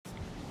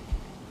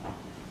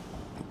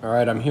All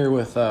right, I'm here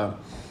with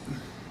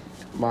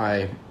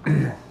my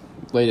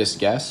latest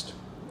guest,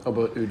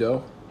 Obut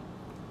Udo.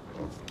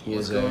 He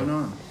What's is going a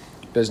on?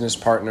 business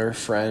partner,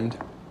 friend,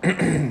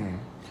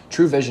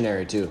 true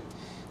visionary too.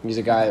 He's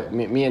a guy.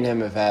 Me and him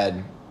have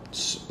had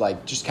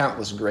just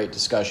countless great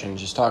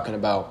discussions, just talking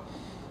about,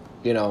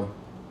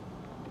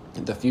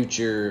 the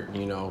future,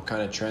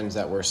 kind of trends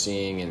that we're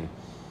seeing, and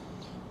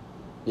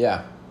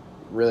yeah,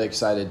 really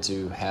excited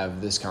to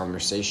have this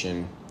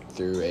conversation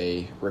through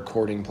a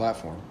recording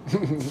platform.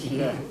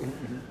 Yeah,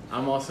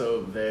 I'm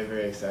also very,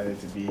 very excited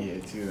to be here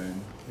too,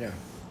 and Yeah.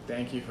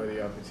 thank you for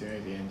the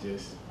opportunity and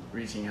just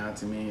reaching out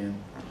to me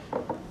and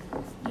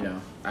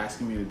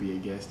asking me to be a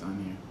guest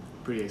on here.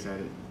 Pretty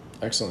excited.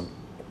 Excellent.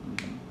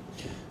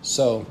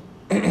 So,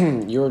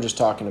 you were just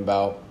talking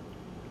about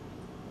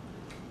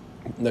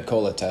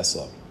Nikola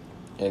Tesla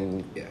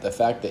and the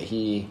fact that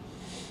he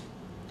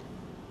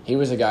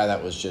was a guy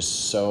that was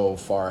just so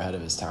far ahead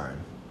of his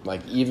time.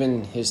 Like,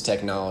 even his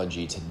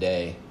technology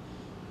today,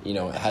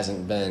 it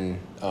hasn't been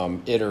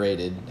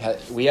iterated.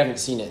 We haven't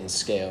seen it in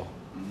scale.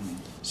 Mm-hmm.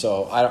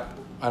 So I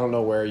don't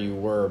know where you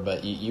were,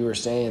 but you were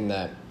saying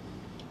that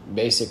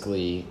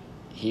basically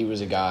he was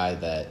a guy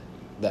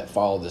that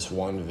followed this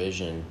one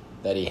vision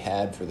that he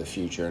had for the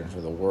future and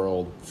for the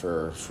world,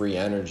 for free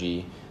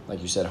energy,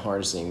 like you said,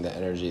 harnessing the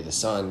energy of the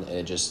sun, and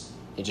it just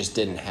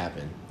didn't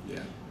happen. Yeah.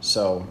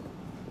 So,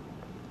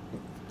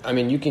 I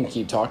mean, you can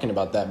keep talking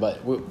about that,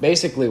 but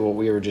basically what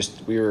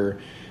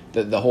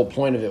the whole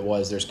point of it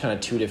was there's kind of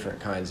two different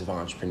kinds of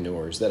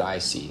entrepreneurs that I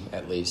see,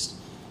 at least.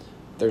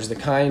 There's the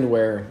kind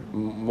where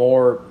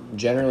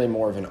generally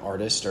more of an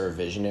artist or a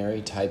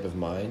visionary type of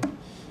mind,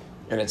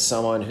 and it's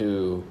someone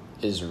who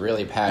is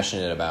really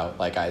passionate about,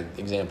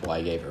 example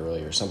I gave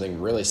earlier, something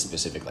really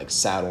specific like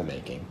saddle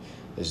making.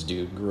 This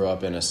dude grew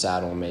up in a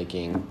saddle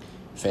making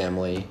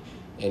family,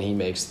 and he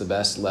makes the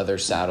best leather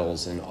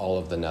saddles in all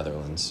of the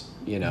Netherlands,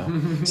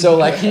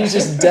 So he's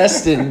just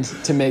destined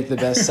to make the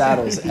best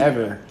saddles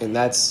ever. And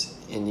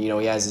he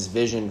has this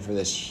vision for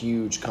this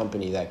huge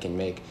company that can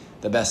make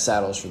the best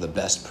saddles for the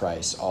best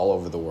price all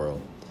over the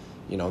world.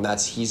 And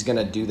he's going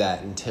to do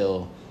that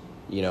until,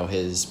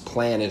 his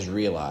plan is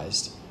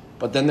realized.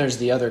 But then there's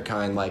the other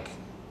kind,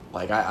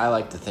 I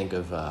like to think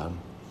of,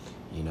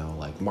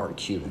 like Mark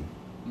Cuban.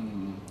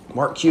 Mm-hmm.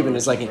 Mark Cuban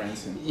is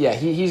Branson.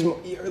 He's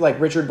like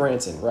Richard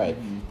Branson, right?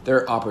 Mm-hmm.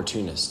 They're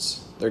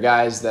opportunists. They're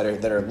guys that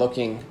are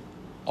looking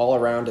all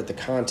around at the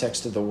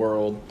context of the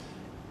world.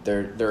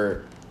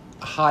 They're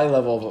a high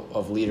level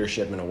of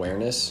leadership and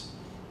awareness,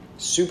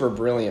 super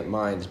brilliant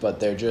minds, but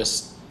they're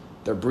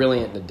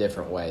brilliant in a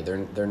different way.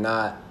 They're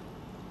not,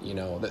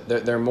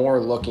 they're more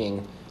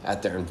looking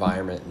at their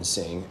environment and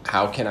saying,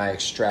 how can I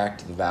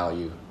extract the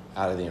value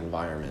out of the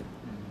environment?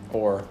 Mm-hmm.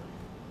 Or,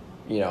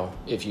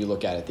 if you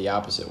look at it the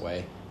opposite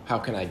way, how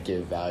can I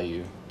give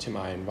value to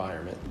my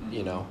environment,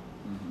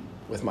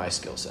 with my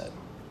skill set?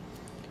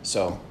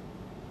 So,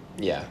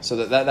 yeah,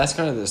 so that's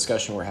kind of the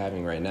discussion we're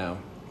having right now.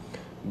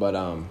 But,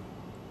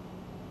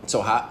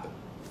 so how,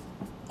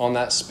 on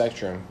that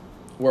spectrum,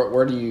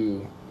 where do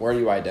you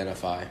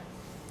identify,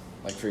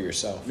 for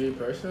yourself? Me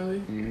personally?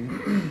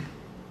 Mm-hmm.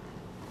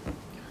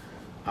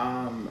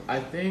 I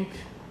think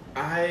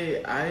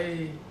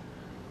I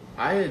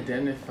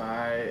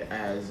identify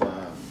as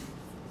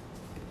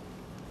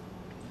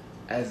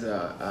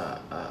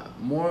a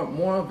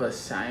more of a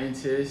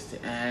scientist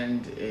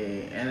and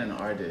an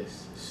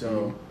artist. So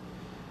mm-hmm.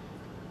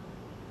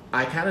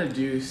 I kind of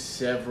do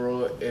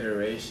several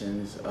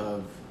iterations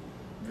of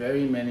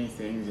very many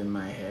things in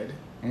my head.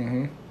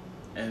 Mm-hmm.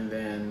 And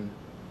then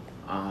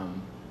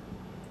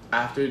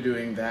after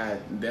doing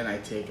that, then I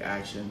take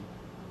action,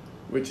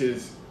 which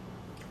is,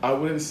 I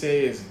wouldn't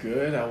say it's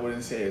good, I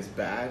wouldn't say it's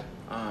bad.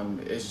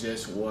 It's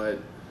just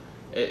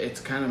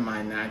it's kind of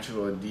my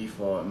natural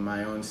default,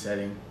 my own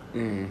setting.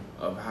 Mm-hmm.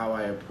 Of how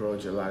I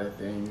approach a lot of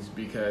things,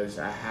 because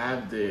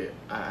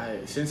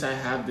since I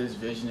have this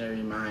visionary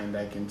mind,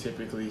 I can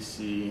typically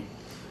see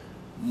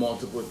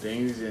multiple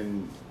things,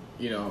 and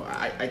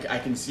I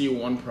can see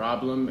one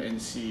problem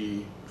and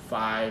see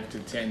 5 to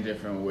 10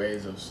 different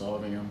ways of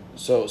solving them.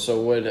 So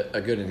would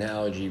a good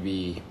analogy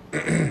be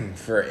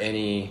for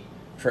any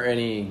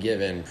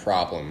given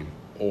problem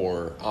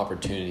or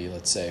opportunity,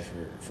 let's say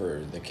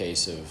for the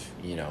case of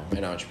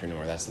an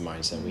entrepreneur, that's the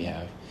mindset mm-hmm. we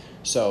have.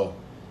 So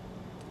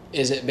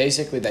is it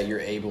basically that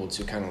you're able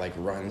to kind of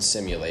run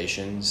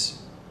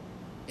simulations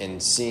and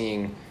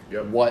seeing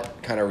yep.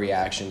 what kind of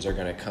reactions are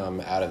going to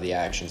come out of the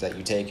actions that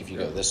you take if you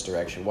yep. go this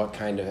direction? What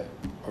kind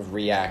of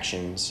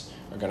reactions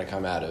are going to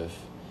come out of,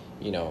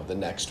 the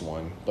next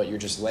one? But you're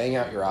just laying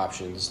out your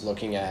options,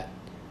 looking at,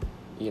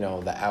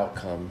 the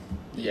outcome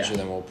yeah. each of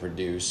them will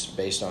produce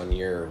based on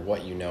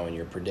what you know and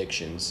your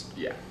predictions.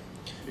 Yeah.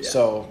 yeah.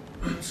 So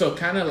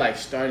kind of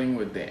starting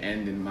with the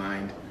end in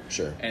mind.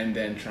 Sure. And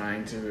then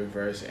trying to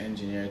reverse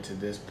engineer to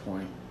this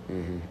point.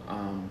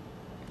 Mm-hmm.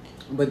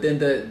 But then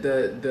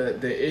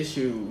the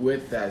issue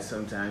with that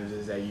sometimes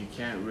is that you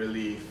can't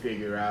really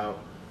figure out,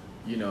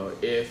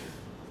 if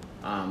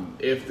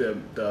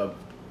the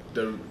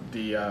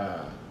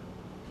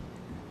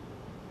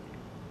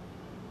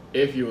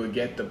if you would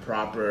get the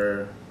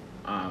proper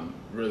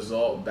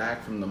result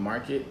back from the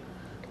market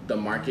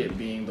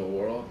being the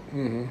world,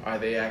 are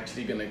they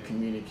actually going to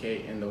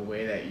communicate in the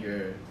way that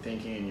you're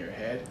thinking in your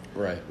head?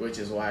 Right. Which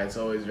is why it's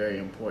always very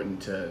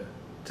important to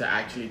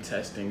actually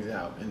test things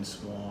out in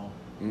small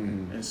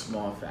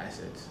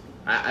facets.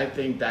 I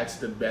think that's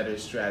the better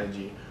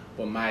strategy.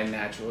 But my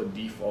natural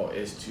default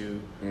is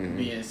to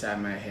be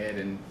inside my head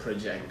and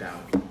project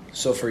out.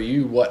 So for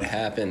you, what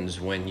happens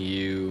when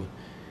you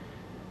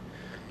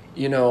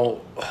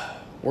know,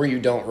 where you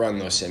don't run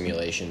those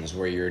simulations,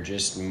 where you're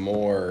just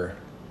more,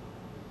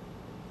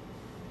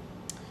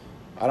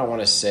 I don't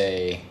want to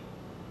say,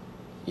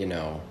 you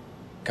know,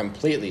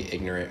 completely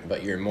ignorant,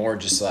 but you're more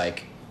just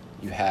like,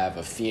 you have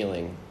a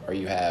feeling or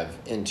you have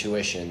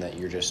intuition that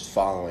you're just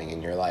following,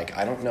 and you're like,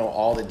 I don't know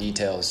all the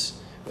details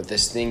with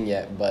this thing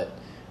yet, but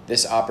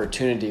this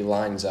opportunity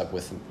lines up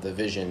with the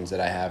visions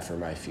that I have for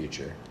my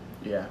future.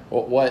 Yeah.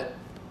 What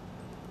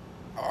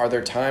are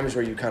there times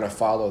where you kind of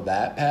follow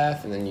that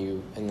path, and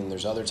then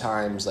there's other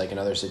times, like in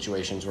other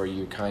situations, where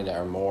you kind of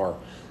are more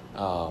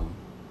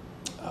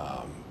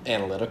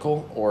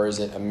analytical, or is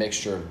it a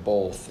mixture of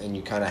both, and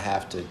you kind of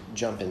have to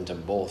jump into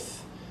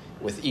both?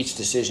 With each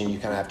decision, you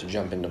kind of have to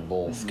jump into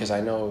both, because I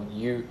know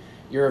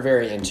you're a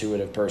very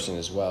intuitive person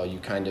as well. You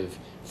kind of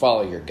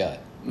follow your gut,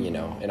 you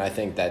know, and I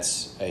think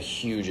that's a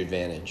huge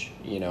advantage,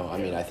 you know. I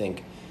mean, I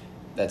think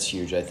that's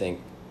huge. I think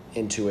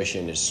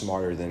intuition is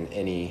smarter than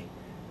any,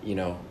 you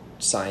know,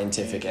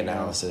 scientific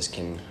analysis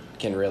can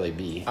really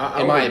be,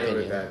 in my opinion.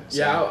 With that. So,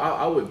 yeah,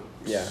 I would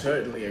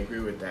certainly agree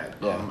with that.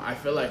 Yeah. I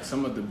feel like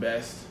some of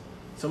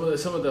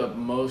the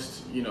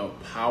most, you know,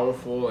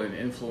 powerful and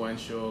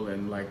influential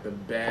and like the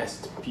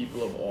best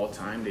people of all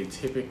time, they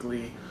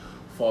typically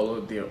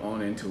followed their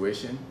own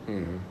intuition.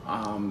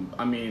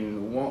 I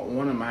mean,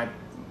 one of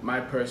my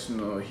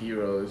personal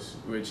heroes,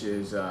 which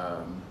is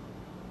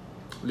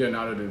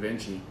Leonardo da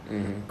Vinci.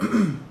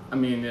 I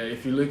mean,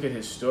 if you look at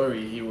his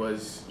story, he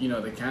was, you know,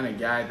 the kind of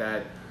guy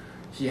that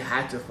he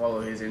had to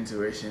follow his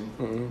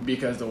intuition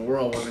because the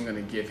world wasn't going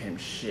to give him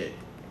shit.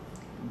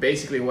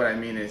 Basically, what I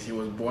mean is he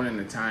was born in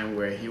a time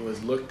where he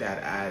was looked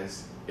at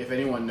as, if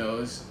anyone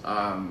knows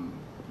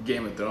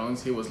Game of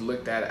Thrones, he was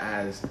looked at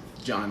as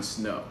Jon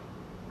Snow,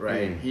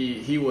 right?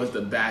 He was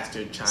the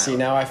bastard child. See,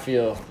 now I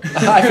feel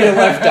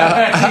left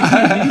out.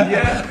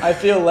 Yeah, I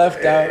feel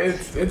left out.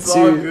 It's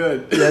all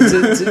good. Yeah,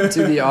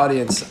 to the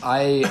audience,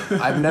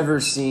 I've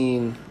never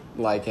seen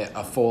like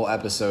a full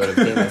episode of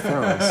Game of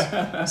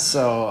Thrones,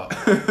 so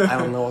I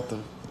don't know what the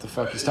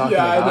fuck he's talking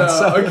about. I know.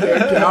 So.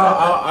 Okay.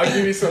 I'll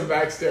give you some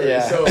backstory.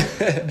 Yeah. So,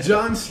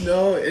 Jon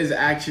Snow is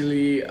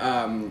actually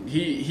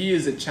he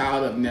is a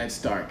child of Ned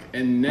Stark,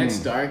 and Ned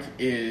Stark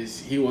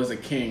he was a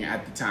king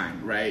at the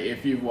time, right?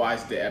 If you've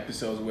watched the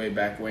episodes way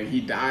back when,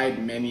 he died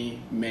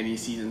many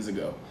seasons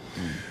ago.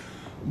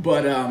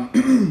 But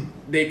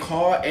they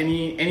call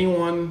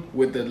anyone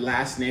with the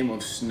last name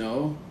of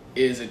Snow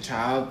is a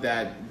child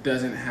that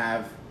doesn't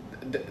have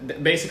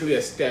basically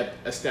a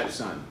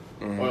stepson.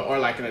 Or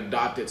like an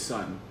adopted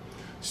son.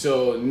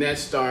 So Ned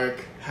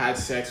Stark had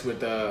sex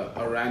with a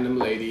random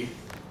lady,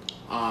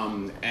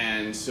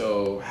 and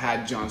so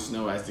had Jon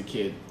Snow as the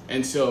kid.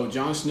 And so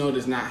Jon Snow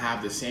does not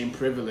have the same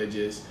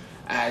privileges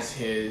as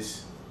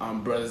his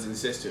brothers and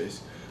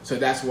sisters. So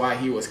that's why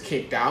he was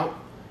kicked out,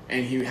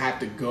 and he had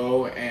to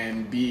go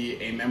and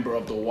be a member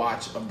of the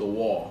Watch of the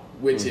Wall,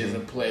 which is a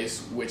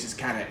place which is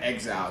kind of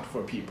exiled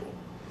for people.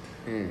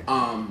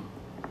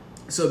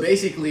 So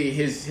basically,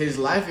 his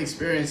life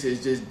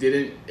experiences just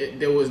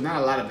there was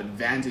not a lot of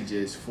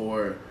advantages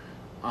for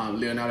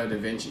Leonardo da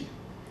Vinci,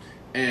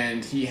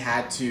 and he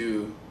had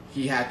to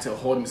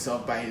hold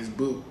himself by his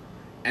boot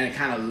and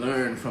kind of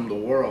learn from the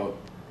world,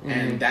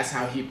 and that's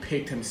how he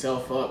picked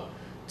himself up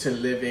to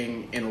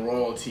living in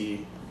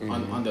royalty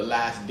on the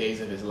last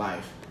days of his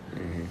life.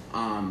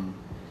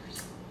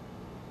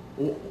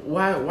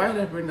 Why did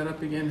I bring that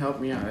up again? Help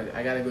me out.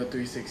 I gotta go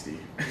 360.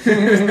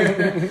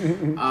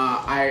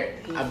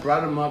 I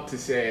brought him up to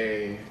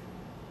say.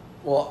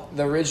 Well,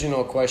 the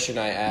original question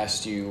I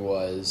asked you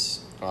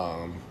was,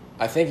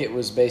 I think it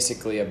was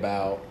basically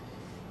about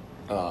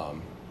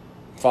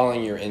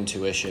following your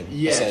intuition,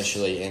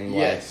 essentially. And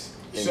yes.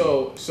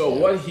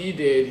 What he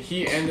did,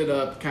 he ended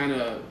up kind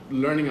of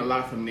learning a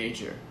lot from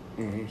nature.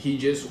 He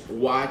just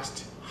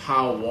watched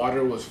how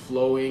water was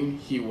flowing.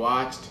 He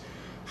watched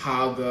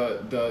how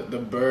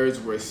the birds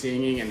were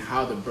singing and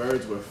how the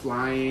birds were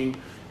flying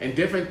and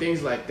different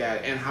things like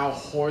that, and how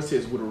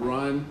horses would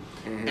run.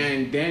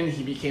 And then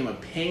he became a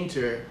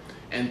painter,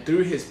 and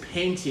through his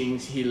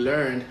paintings he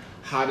learned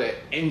how to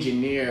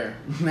engineer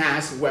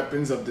mass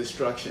weapons of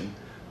destruction.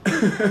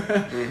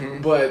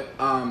 But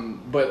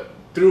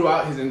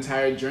throughout his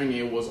entire journey,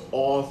 it was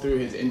all through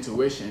his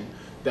intuition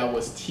that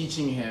was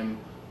teaching him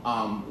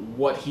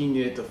what he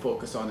needed to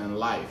focus on in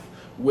life,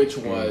 which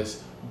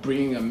was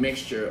bringing a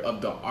mixture of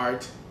the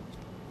art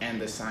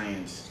and the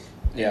science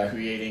and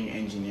creating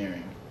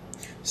engineering.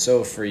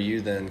 So for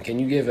you then, can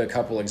you give a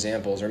couple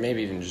examples, or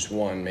maybe even just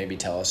one, maybe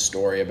tell a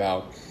story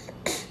about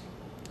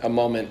a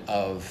moment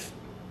of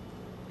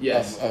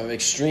Yes. of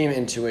extreme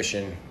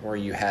intuition where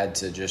you had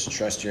to just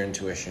trust your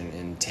intuition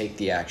and take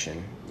the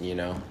action, you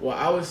know? Well,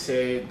 I would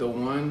say the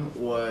one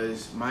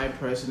was my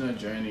personal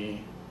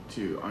journey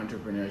to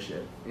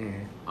entrepreneurship,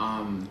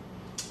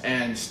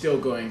 and still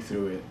going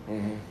through it.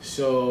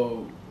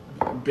 So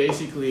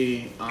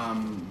basically,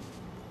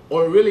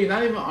 or really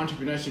not even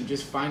entrepreneurship,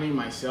 just finding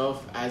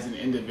myself as an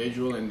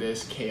individual in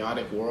this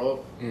chaotic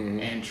world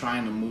and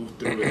trying to move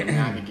through it and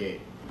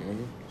navigate.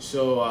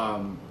 So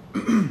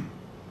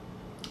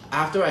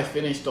after I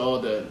finished all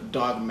the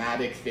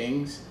dogmatic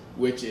things,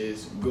 which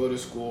is go to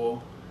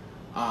school,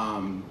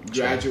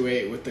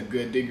 graduate with a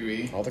good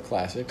degree. All the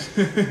classics.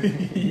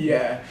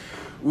 Yeah,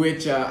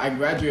 which I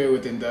graduated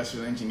with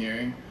industrial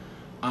engineering,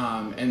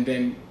 and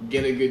then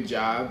get a good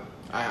job.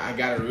 I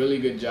got a really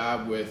good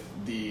job with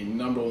the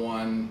number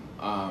one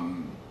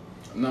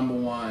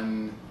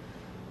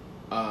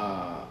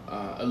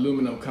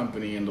aluminum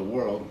company in the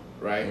world,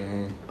 right?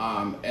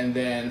 And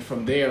then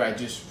from there, I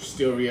just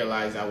still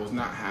realized I was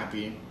not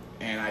happy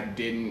and I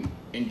didn't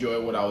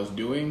enjoy what I was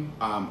doing.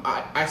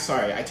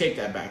 Sorry, I take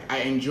that back. I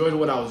enjoyed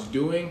what I was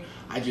doing.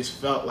 I just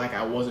felt like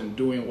I wasn't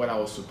doing what I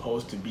was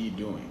supposed to be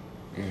doing.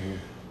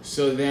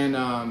 So then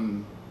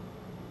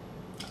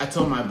I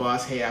told my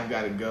boss, hey, I've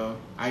got to go.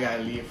 I got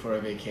to leave for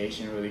a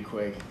vacation really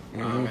quick.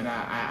 And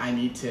I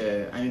need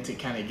to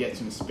kind of get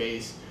some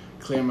space,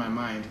 clear my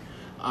mind.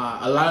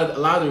 A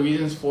lot of the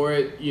reasons for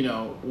it, you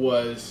know,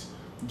 was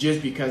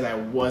just because I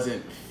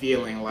wasn't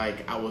feeling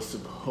like I was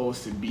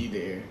supposed to be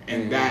there.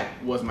 And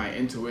that was my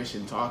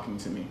intuition talking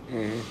to me.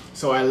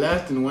 So I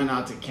left and went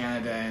out to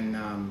Canada, and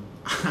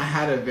I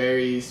had a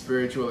very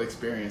spiritual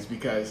experience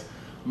because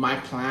my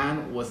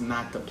plan was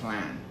not the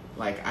plan.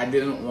 Like, I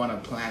didn't want to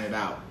plan it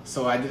out.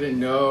 So I didn't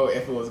know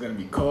if it was going to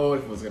be cold,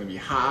 if it was going to be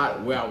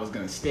hot, where I was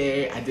going to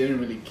stay. I didn't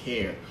really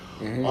care.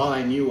 All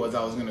I knew was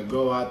I was going to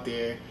go out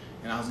there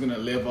and I was going to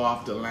live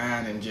off the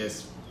land and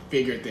just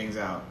figure things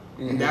out.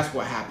 And that's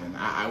what happened.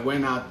 I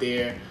went out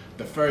there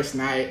the first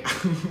night.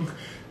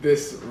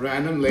 This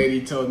random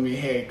lady told me,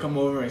 hey, come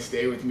over and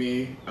stay with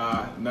me.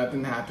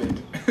 Nothing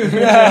happened.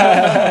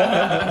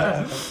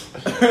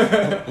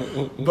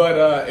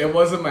 But it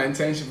wasn't my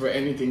intention for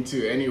anything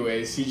to.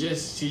 Anyways, she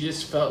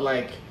just felt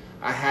like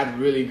I had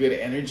really good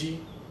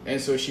energy,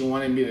 and so she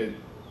wanted me to.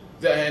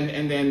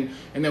 And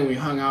then we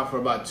hung out for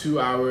about 2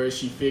 hours.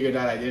 She figured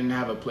out I didn't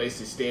have a place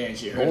to stay, and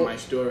she heard my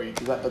story.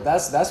 But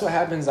that's what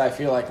happens, I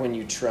feel like, when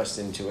you trust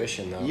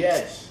intuition, though.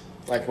 Yes.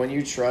 Like, when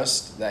you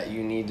trust that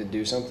you need to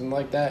do something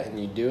like that and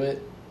you do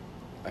it,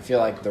 I feel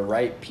like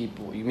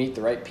you meet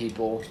the right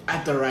people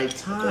at the right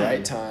time. At the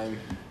right time.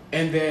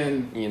 And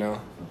then, you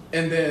know.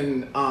 And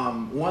then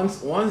once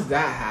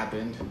that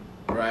happened,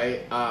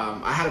 right?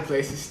 I had a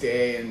place to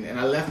stay, and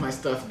I left my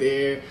stuff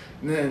there.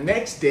 And then the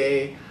next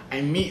day,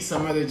 I meet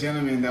some other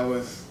gentleman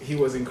he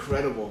was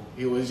incredible.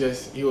 He was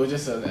just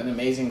an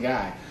amazing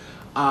guy.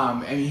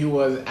 And he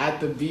was at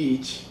the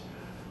beach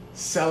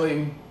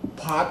selling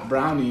pot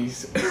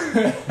brownies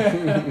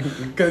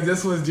because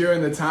this was during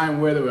the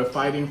time where they were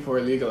fighting for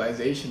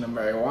legalization of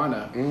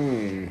marijuana.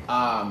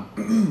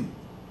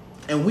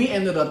 And we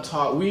ended up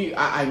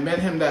I met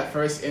him that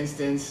first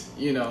instance,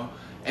 you know,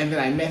 and then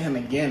I met him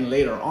again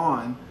later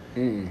on.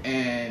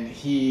 And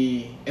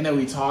then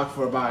we talked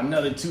for about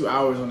another 2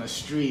 hours on the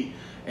street.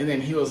 And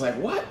then he was like,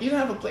 what? You don't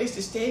have a place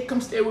to stay?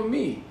 Come stay with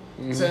me.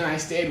 So then I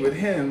stayed with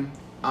him.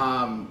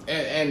 And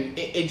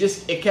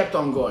it kept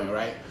on going,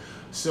 right?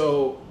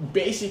 So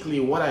basically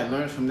what I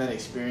learned from that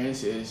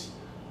experience is,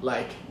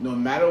 like, no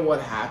matter what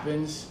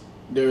happens,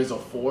 there is a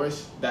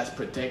force that's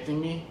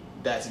protecting me,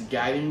 that's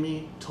guiding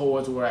me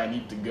towards where I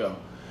need to go.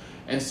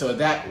 And so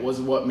that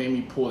was what made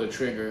me pull the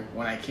trigger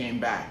when I came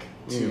back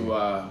to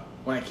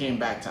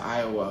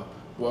Iowa,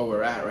 where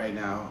we're at right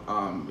now.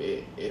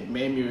 It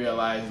made me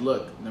realize,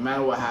 look, no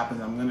matter what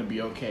happens, I'm going to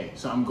be okay.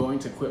 So I'm going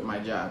to quit my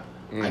job.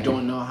 I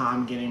don't know how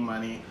I'm getting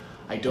money.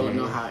 I don't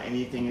know how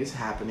anything is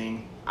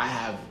happening. I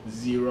have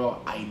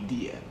zero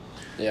idea.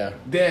 Yeah.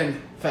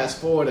 Then fast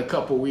forward a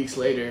couple weeks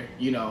later,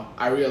 you know,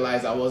 I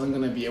realized I wasn't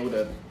going to be able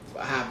to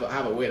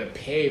have a way to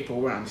pay for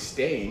where I'm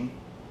staying.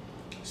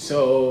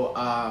 So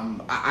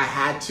I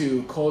had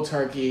to cold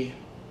turkey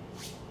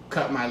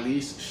cut my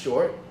lease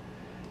short.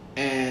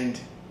 And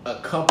a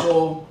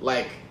couple,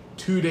 like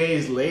 2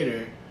 days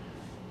later,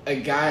 a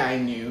guy I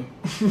knew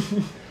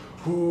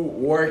who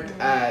worked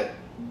as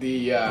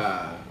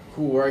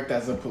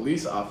a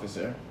police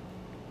officer,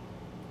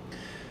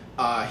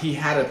 he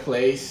had a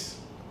place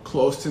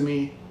close to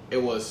me.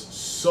 It was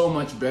so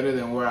much better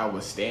than where I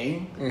was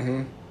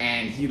staying.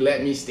 And he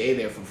let me stay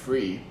there for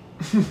free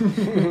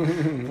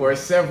for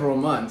several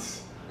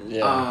months.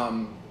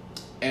 Yeah.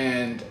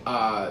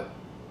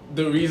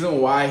 The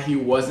reason why he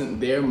wasn't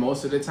there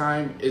most of the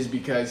time is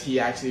because he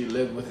actually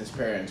lived with his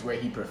parents, where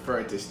he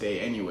preferred to stay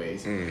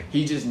anyways.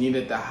 He just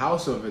needed the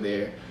house over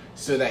there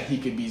so that he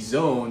could be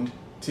zoned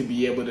to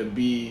be able to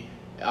be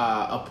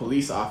a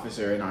police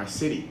officer in our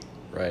city.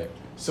 Right.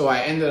 So I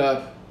ended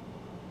up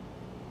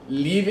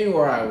leaving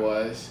where I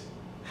was,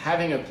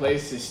 having a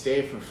place to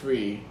stay for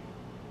free,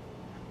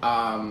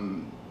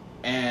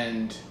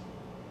 and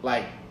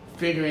like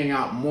figuring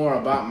out more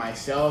about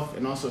myself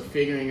and also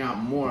figuring out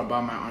more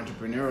about my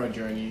entrepreneurial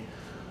journey,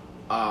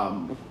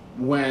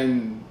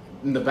 when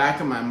in the back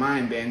of my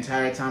mind the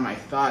entire time I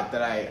thought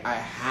that I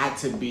had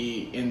to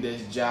be in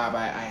this job,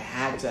 I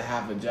had to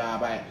have a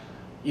job, I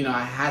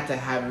had to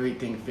have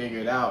everything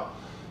figured out.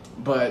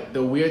 But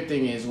the weird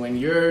thing is, when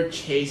you're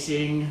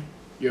chasing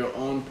your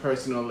own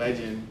personal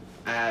legend,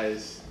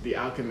 as The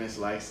Alchemist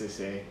likes to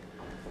say,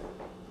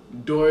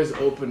 doors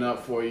open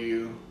up for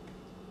you,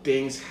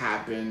 things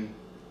happen,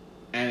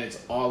 and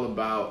it's all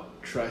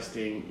about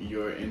trusting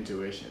your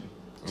intuition.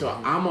 So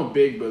I'm a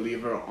big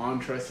believer on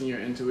trusting your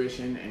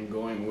intuition and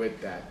going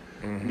with that,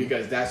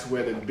 because that's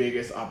where the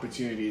biggest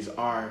opportunities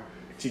are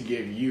to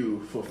give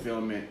you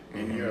fulfillment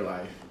in your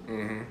life.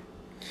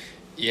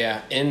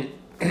 Yeah, and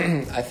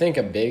I think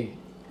a big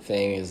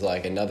thing is,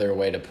 like, another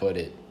way to put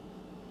it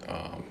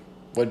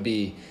would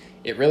be,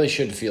 it really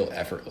should feel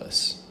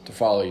effortless to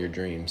follow your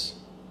dreams.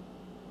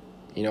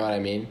 You know what I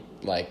mean?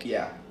 Like,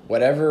 Yeah.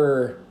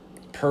 whatever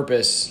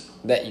purpose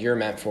that you're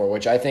meant for,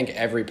 which I think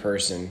every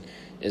person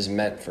is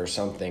meant for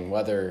something,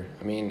 whether,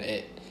 I mean,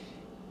 it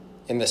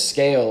in the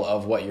scale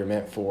of what you're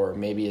meant for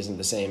maybe isn't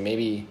the same.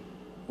 Maybe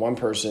one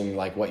person,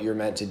 like, what you're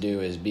meant to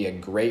do is be a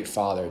great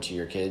father to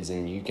your kids,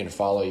 and you can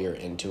follow your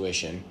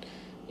intuition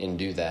and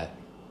do that.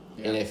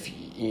 Yeah. And if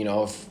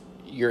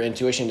your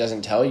intuition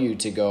doesn't tell you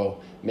to go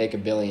make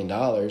 $1 billion,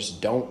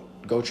 don't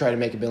go try to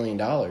make $1 billion.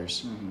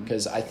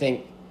 Because I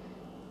think,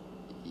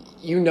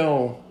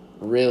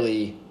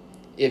 really,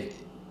 if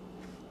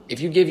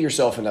you give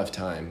yourself enough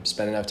time,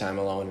 spend enough time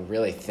alone, and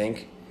really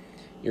think,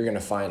 you're going to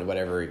find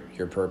whatever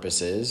your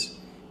purpose is.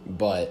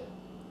 But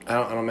I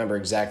don't remember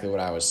exactly what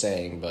I was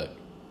saying, but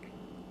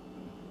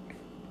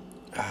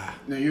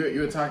No, you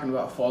were talking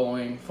about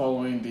following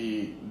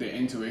the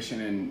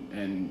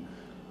intuition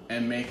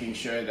and making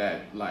sure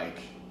that like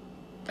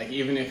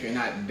even if you're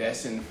not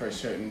destined for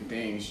certain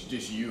things,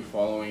 just you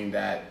following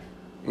that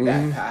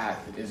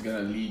path is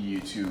gonna lead you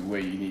to where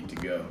you need to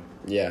go.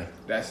 Yeah,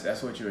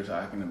 that's what you were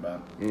talking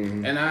about.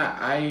 And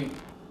I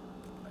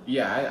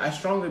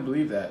strongly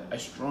believe that. I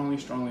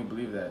strongly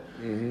believe that.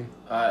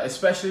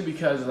 Especially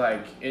because,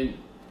 like,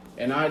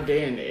 in our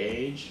day and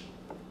age,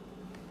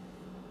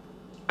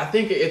 I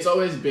think it's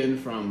always been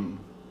from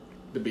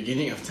the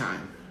beginning of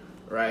time,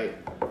 right?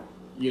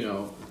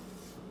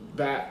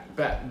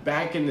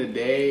 Back in the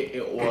day,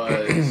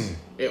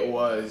 it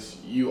was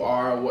you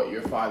are what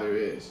your father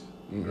is,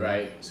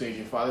 right? So if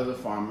your father's a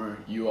farmer,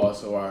 you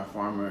also are a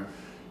farmer.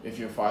 If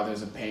your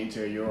father's a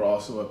painter, you're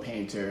also a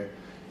painter,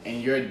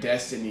 and your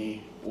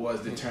destiny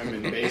was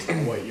determined based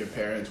on what your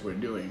parents were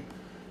doing.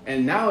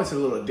 And now it's a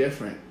little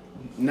different.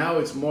 Now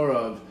it's more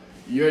of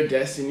your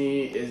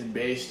destiny is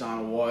based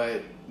on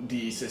what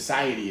the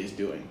society is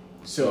doing.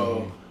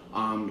 So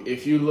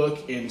if you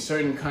look in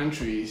certain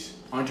countries,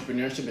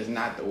 entrepreneurship is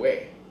not the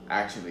way,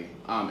 actually.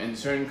 In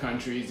certain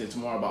countries, it's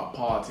more about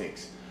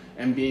politics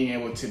and being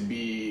able to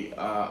be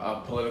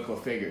a political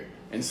figure.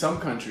 In some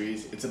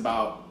countries, it's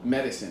about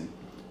medicine,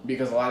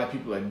 because a lot of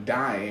people are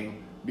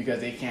dying because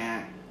they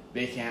can't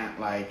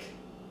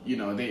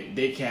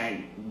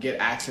get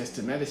access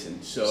to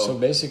medicine. So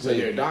basically,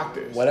 they're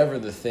doctors. Whatever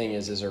the thing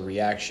is a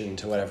reaction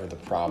to whatever the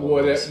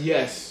problem is.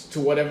 Yes,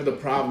 to whatever the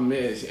problem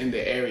is in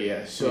the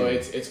area. So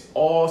it's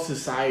all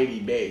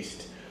society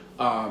based.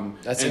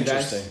 That's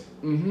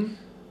interesting.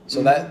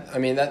 So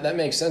that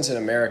makes sense in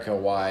America.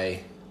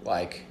 Why,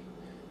 like,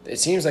 it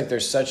seems like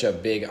there's such a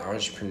big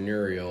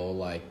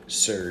entrepreneurial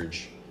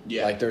surge.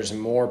 Yeah. Like, there's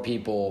more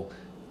people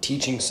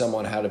teaching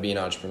someone how to be an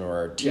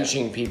entrepreneur,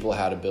 teaching people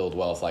how to build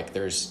wealth. Like,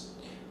 there's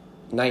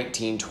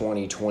 19,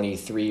 20,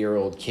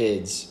 23-year-old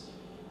kids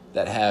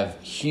that have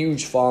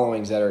huge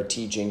followings that are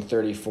teaching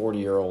 30,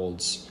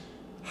 40-year-olds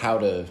how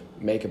to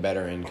make a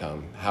better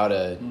income, how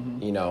to,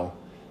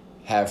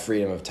 have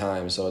freedom of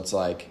time. So it's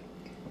like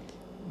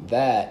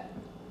that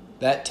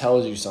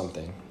tells you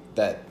something,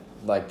 that,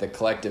 like, the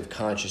collective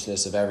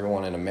consciousness of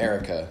everyone in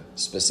America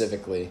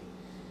specifically,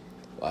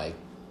 like,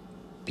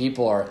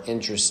 people are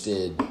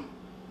interested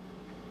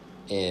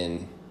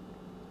in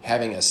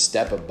having a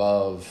step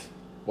above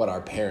what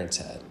our parents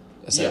had,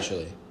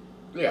 essentially.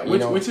 Yeah,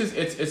 which is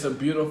it's a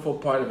beautiful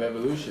part of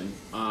evolution.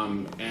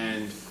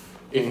 And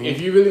if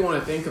you really want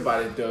to think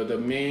about it, though, the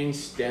main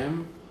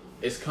stem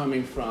is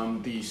coming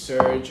from the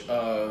surge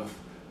of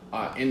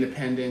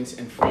independence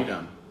and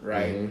freedom,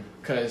 right?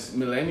 Because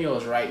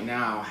millennials right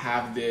now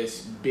have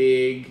this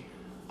big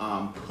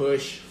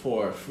push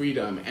for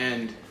freedom,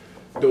 and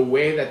the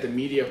way that the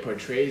media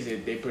portrays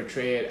it, they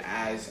portray it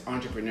as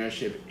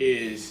entrepreneurship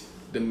is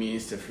the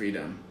means to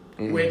freedom,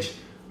 which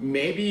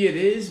maybe it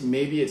is,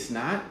 maybe it's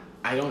not.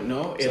 I don't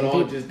know. It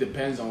all just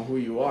depends on who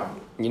you are.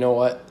 You know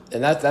what?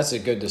 And that's a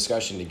good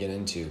discussion to get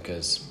into,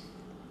 because,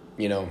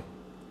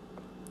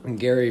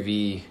 Gary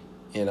Vee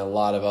and a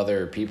lot of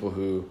other people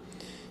who,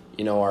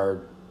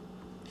 are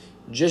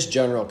just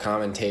general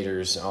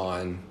commentators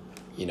on,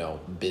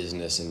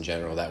 business in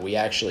general that we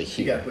actually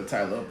hear. You gotta put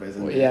Tai Lopez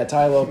in there. Yeah,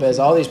 Tai Lopez,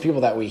 all these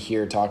people that we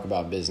hear talk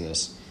about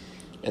business,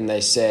 and they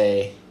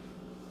say,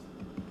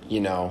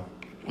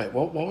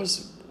 what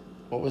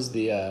what was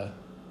the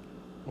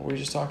what were we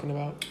just talking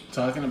about?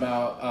 Talking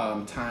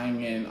about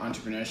tying in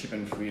entrepreneurship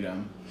and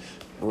freedom.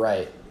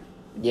 Right.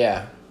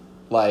 Yeah.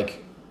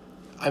 Like,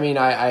 I mean,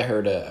 I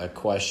heard a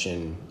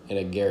question in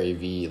a Gary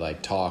Vee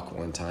like talk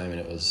one time,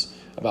 and it was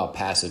about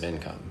passive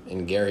income.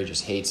 And Gary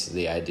just hates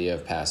the idea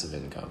of passive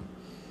income.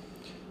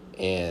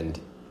 And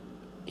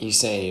he's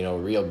saying, you know,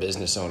 real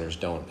business owners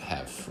don't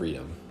have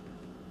freedom.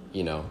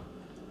 You know,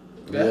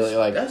 really,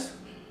 like, that's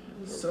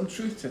some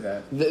truth to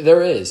that.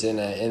 There is,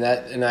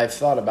 and I've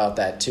thought about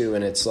that too.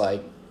 And it's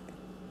like,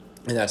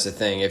 and that's the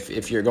thing.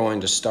 If you're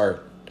going to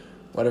start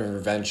whatever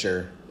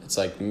venture, it's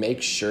like,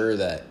 make sure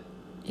that,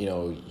 you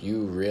know,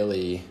 you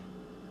really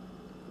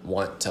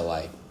want to,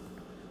 like,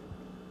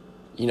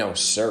 you know,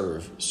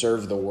 serve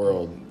the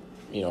world,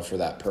 you know, for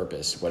that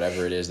purpose,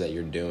 whatever it is that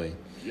you're doing.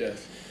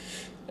 Yes.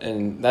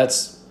 And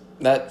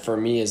that for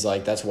me is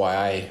like, that's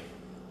why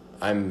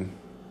I'm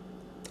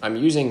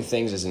using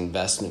things as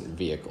investment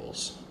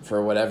vehicles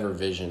for whatever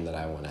vision that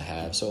I want to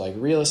have. So like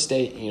real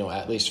estate, you know,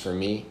 at least for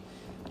me,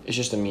 it's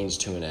just a means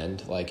to an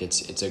end. Like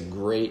it's a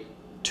great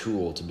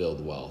tool to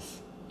build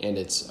wealth, and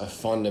it's a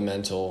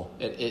fundamental,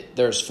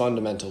 there's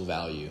fundamental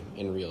value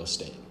in real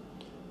estate.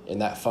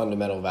 And that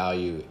fundamental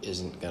value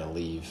isn't going to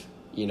leave.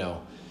 You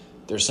know,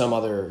 there's some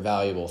other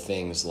valuable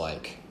things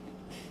like,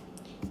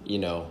 you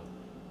know,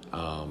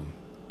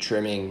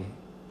 trimming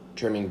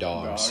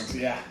dogs.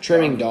 Yeah.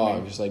 Trimming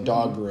dogs, like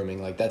dog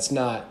grooming. Like that's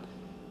not,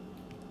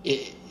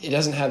 it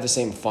doesn't have the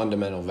same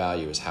fundamental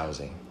value as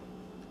housing.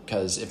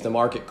 Because if the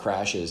market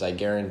crashes, I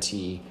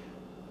guarantee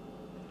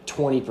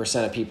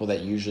 20% of people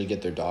that usually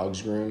get their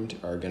dogs groomed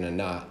are going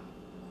to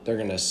they're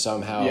going to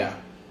somehow... Yeah.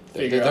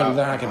 They're not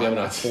going to be able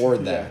to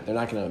afford that. Yeah. They're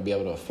not going to be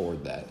able to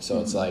afford that.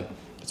 So it's like,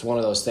 it's one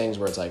of those things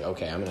where it's like,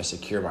 okay, I'm going to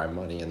secure my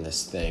money in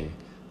this thing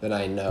that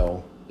I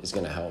know is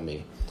going to help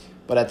me.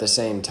 But at the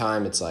same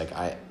time, it's like,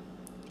 I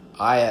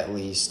at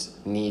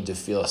least need to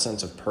feel a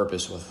sense of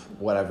purpose with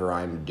whatever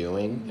I'm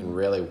doing and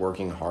really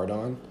working hard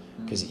on.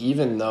 Because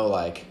even though,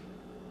 like,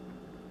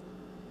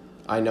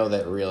 I know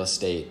that real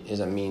estate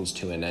is a means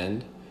to an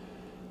end,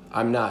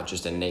 I'm not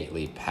just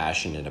innately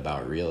passionate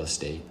about real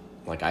estate.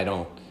 Like, I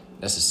don't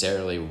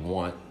necessarily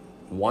want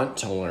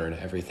to learn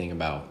everything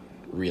about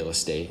real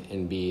estate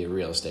and be a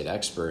real estate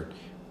expert,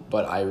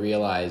 but I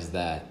realize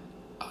that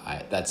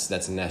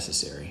that's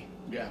necessary.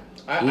 Yeah,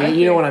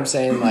 you know what I'm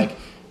saying? Like,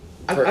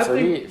 for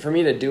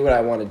me to do what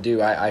I want to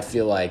do, I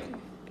feel like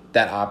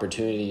that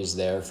opportunity is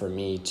there for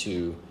me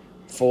to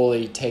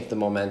fully take the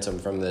momentum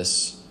from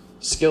this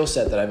skill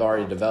set that I've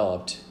already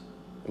developed.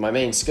 My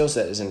main skill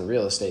set is in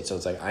real estate, so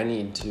it's like I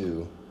need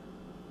to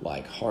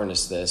like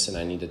harness this, and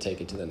I need to take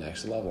it to the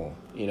next level,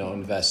 you know,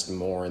 invest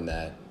more in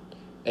that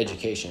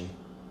education,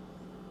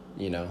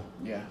 you know?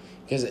 Yeah.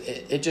 Because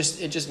it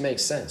just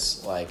makes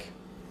sense. Like,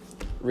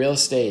 real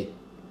estate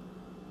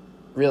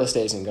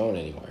isn't going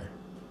anywhere.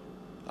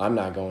 I'm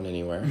not going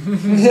anywhere.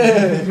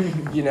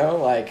 You know,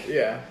 like,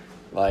 yeah.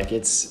 Like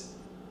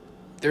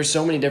there's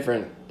so many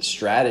different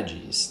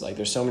strategies. Like,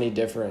 there's so many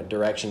different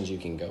directions you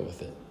can go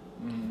with it.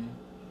 Mm-hmm.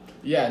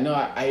 Yeah, no,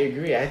 I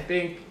agree. I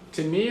think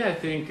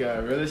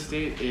real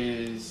estate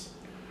is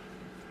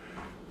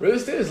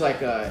like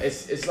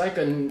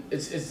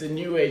it's the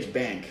new age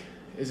bank.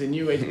 It's a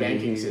new age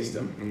banking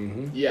system.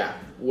 Mm-hmm. Yeah,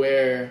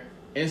 where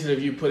instead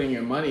of you putting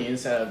your money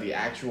inside of the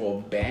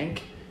actual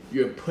bank,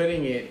 you're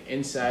putting it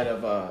inside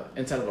of a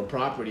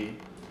property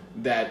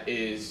that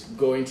is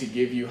going to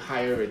give you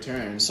higher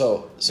returns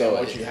than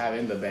what you have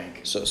in the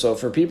bank. So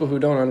for people who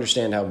don't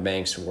understand how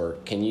banks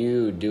work, can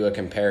you do a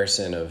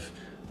comparison of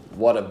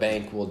what a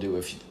bank will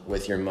do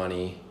with your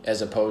money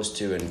as opposed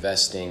to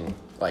investing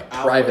like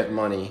private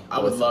money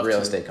with a real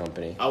estate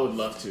company? I would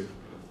love to.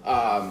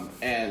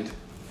 And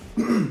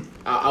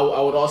I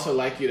would also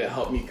like you to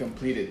help me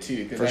complete it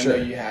too, because I know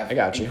you have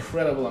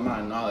incredible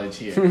amount of knowledge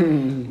here.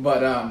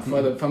 But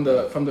from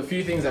the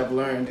few things I've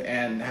learned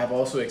and have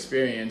also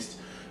experienced,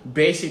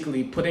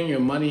 basically putting your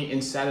money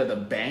inside of the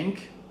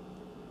bank,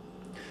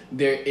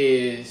 there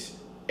is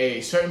a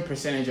certain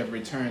percentage of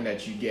return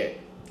that you get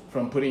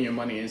from putting your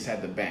money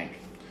inside the bank.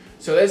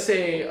 So let's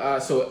say,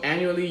 so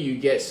annually you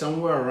get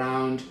somewhere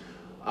around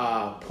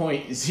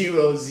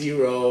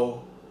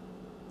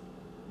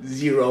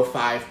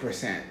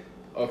 0.0005%.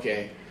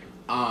 Okay,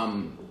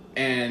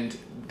 and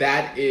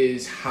that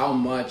is how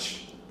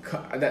much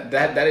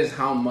that is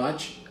how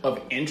much of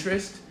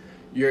interest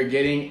you're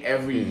getting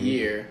every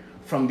year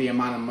from the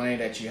amount of money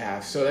that you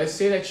have. So let's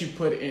say that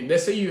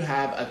let's say you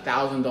have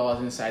 $1,000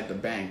 inside the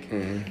bank.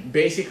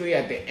 Basically,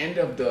 at the end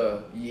of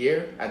the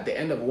year, at the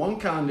end of one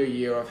calendar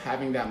year of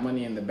having that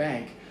money in the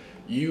bank,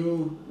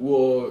 you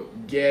will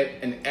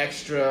get an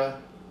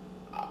extra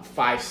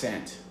 5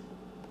 cents.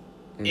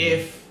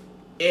 If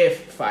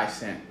 5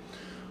 cents.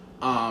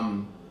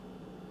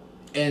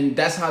 And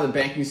that's how the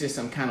banking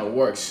system kind of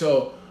works.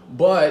 So,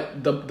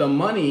 but the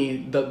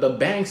money, the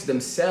banks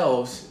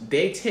themselves,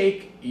 they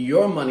take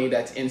your money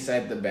that's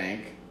inside the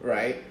bank,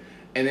 right?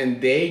 And then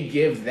they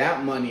give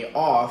that money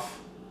off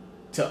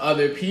to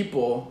other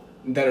people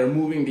that are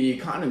moving the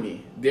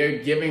economy. They're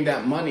giving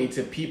that money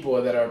to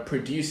people that are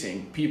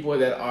producing, people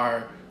that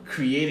are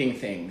creating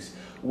things,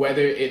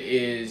 whether it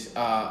is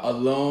a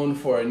loan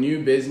for a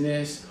new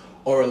business,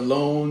 or a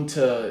loan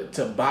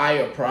to buy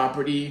a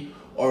property,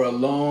 or a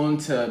loan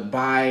to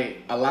buy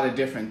a lot of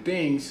different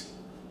things.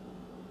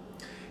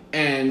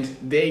 And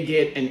they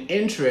get an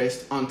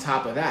interest on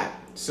top of that.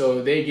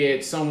 So they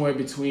get somewhere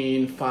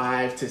between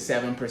 5 to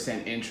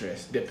 7%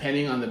 interest,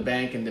 depending on the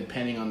bank and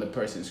depending on the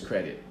person's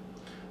credit.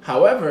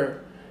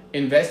 However,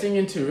 investing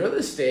into real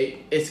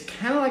estate is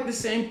kind of like the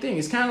same thing.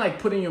 It's kind of like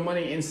putting your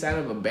money inside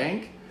of a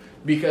bank,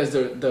 because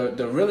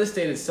the real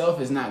estate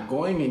itself is not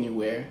going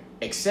anywhere,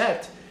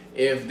 except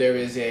if there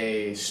is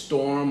a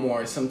storm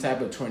or some type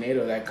of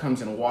tornado that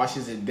comes and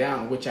washes it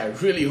down, which I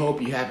really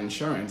hope you have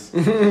insurance.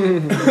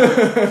 And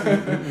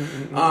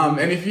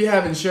if you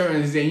have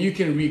insurance, then you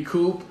can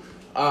recoup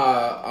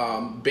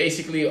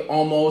basically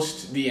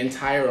almost the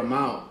entire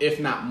amount, if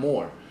not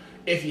more,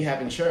 if you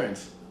have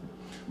insurance.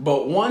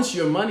 But once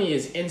your money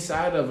is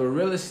inside of a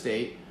real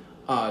estate,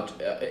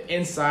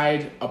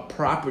 inside a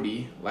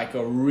property, like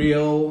a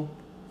real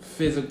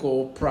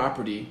physical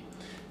property,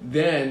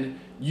 then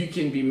you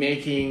can be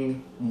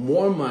making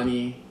more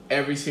money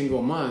every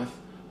single month,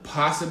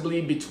 possibly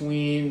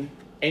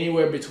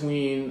anywhere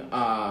between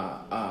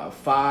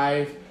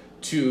 5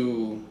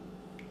 to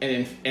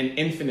an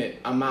infinite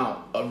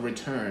amount of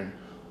return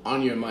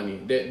on your money.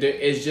 There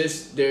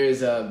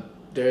is a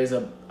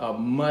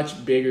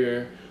much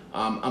bigger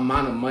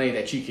amount of money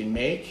that you can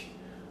make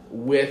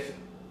with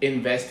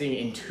investing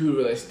into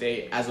real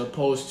estate as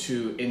opposed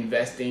to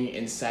investing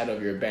inside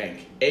of your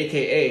bank,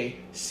 aka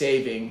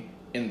saving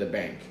in the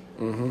bank.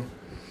 Mm-hmm.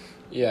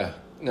 Yeah.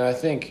 No, I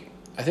think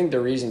the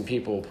reason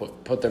people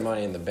put their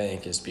money in the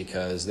bank is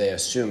because they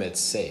assume it's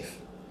safe.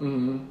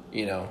 Mm-hmm.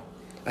 You know,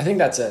 I think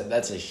that's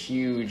a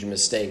huge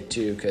mistake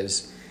too,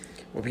 because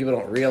what people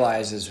don't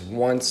realize is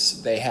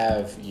once they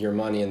have your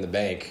money in the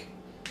bank,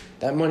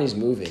 that money's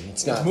moving.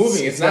 It's not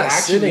moving. It's not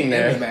actually sitting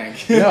there in the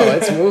bank. No,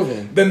 it's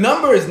moving. The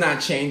number is not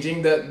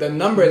changing. The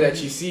number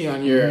that you see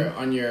on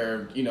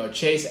your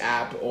Chase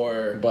app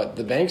But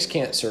the banks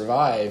can't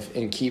survive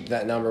and keep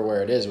that number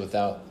where it is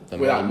without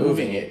money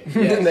moving it.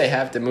 Yes. They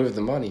have to move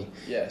the money.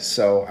 Yes.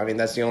 So I mean,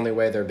 that's the only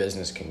way their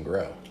business can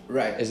grow.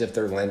 Right. Is if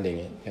they're lending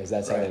it, because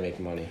that's how they make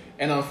money.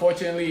 And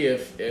unfortunately,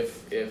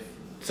 if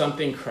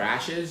something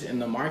crashes in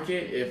the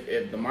market,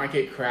 if the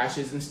market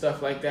crashes and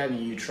stuff like that,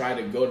 and you try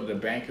to go to the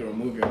bank and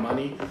remove your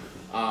money,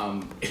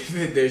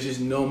 there's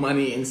just no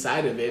money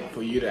inside of it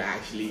for you to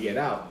actually get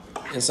out.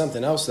 And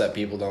something else that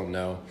people don't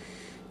know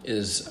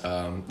is,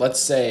 let's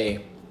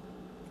say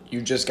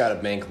you just got a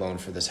bank loan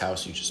for this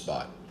house you just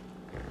bought.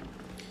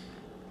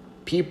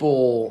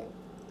 People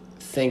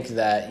think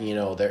that,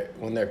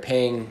 when they're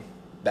paying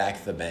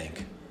back the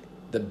bank,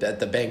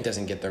 the bank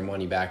doesn't get their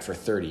money back for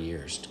 30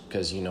 years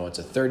because, it's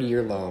a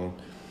 30-year loan,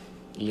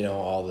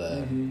 all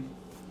the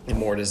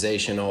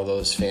amortization, all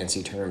those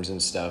fancy terms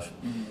and stuff.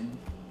 Mm-hmm.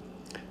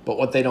 But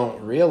what they don't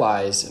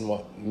realize, and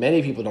what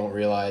many people don't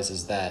realize,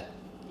 is that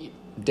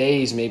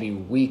days, maybe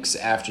weeks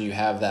after you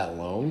have that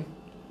loan,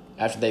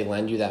 after they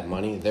lend you that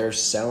money, they're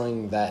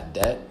selling that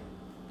debt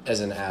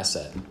as an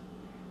asset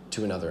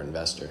to another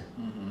investor.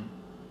 Mm-hmm.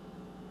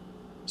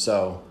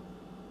 So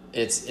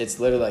it's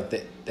literally like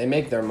they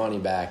make their money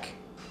back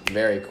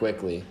very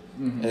quickly,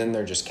 and then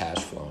they're just cash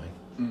flowing.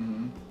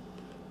 Mm-hmm.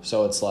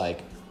 So it's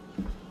like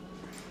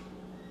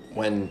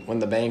when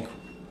the bank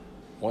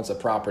wants a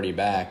property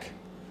back,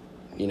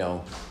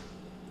 a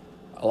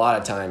lot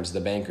of times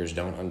the bankers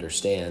don't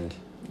understand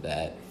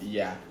that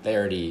they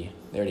already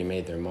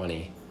made their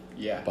money.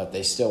 Yeah. But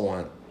they still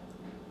want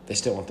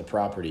the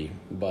property.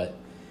 But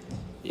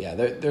yeah,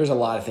 there's a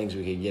lot of things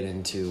we could get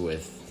into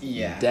with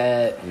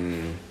debt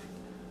and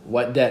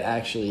what debt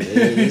actually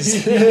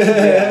is.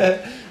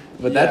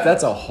 But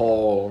that's a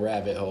whole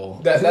rabbit hole.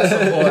 That's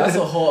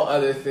a whole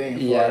other thing.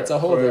 It's a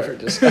whole different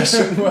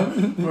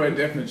discussion for a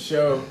different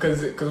show,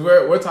 because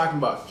we're talking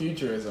about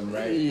futurism,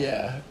 right?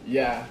 Yeah.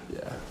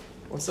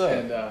 What's up?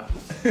 And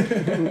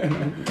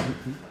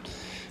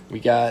we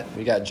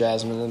got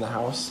Jasmine in the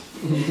house.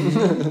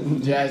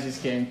 Jazz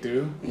just came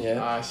through.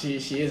 Yeah. She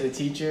is a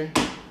teacher,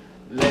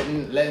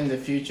 letting the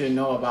future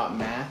know about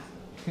math.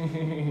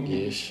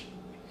 Ish.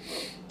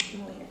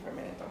 I'm waiting for a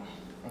minute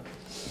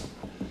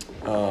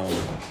though.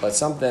 But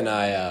something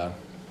I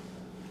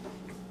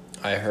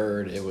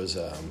heard, it was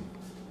a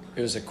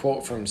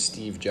quote from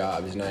Steve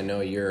Jobs, and I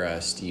know you're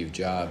a Steve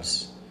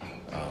Jobs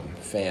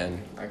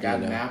fan. I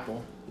got an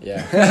apple.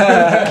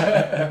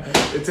 Yeah.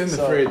 It's in the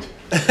fridge.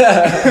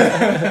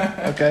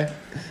 Okay.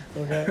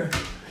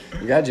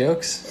 You got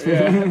jokes?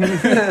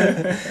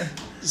 Yeah.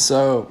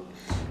 So,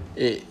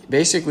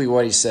 basically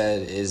what he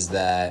said is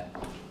that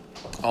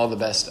all the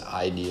best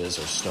ideas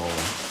are stolen.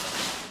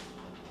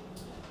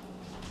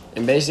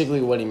 And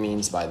basically what he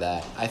means by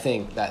that, I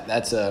think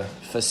that's a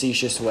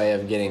facetious way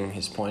of getting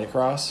his point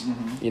across.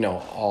 Mm-hmm.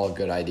 All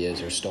good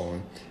ideas are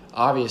stolen.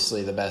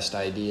 Obviously, the best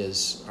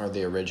ideas are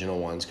the original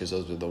ones, because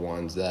those are the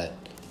ones that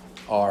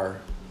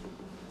are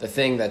the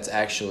thing that's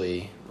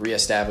actually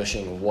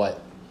reestablishing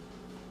what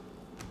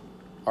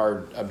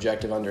our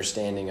objective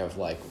understanding of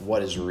like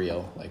what is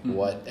real, like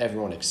what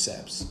everyone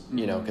accepts,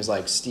 you know, because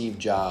like Steve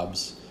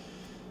Jobs,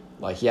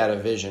 like he had a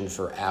vision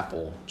for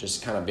Apple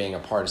just kind of being a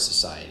part of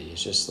society.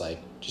 It's just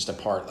a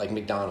part, like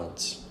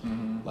McDonald's,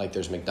 like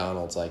there's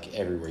McDonald's like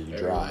everywhere you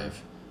drive.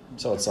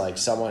 So it's like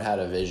someone had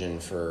a vision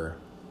for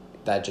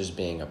that just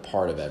being a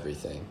part of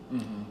everything.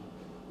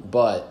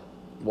 But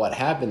what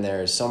happened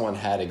there is someone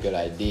had a good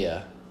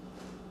idea,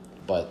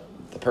 but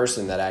the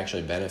person that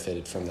actually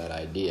benefited from that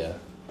idea,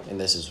 and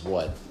this is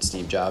what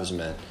Steve Jobs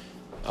meant,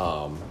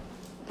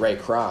 Ray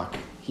Kroc,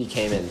 he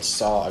came in,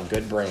 saw a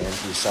good brand,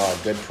 he saw a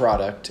good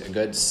product, a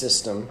good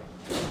system.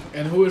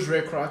 And who is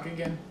Ray Kroc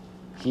again?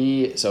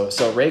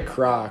 So Ray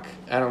Kroc,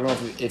 I don't know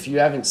if you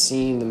haven't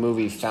seen the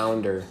movie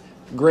Founder,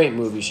 great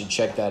movie, you should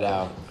check that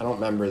out. I don't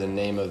remember the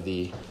name of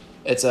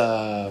it's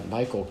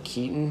Michael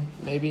Keaton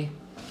maybe,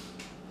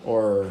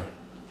 or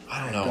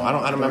I don't know. I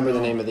don't remember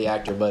the name of the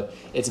actor, but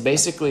it's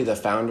basically the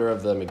founder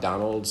of the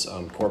McDonald's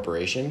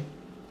corporation.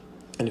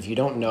 And if you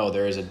don't know,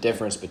 there is a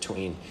difference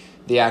between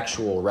the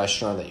actual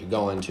restaurant that you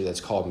go into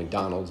that's called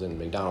McDonald's and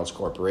McDonald's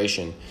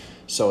Corporation.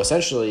 So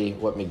essentially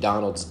what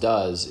McDonald's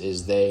does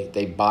is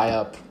they buy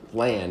up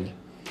land,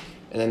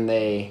 and then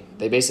they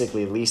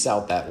basically lease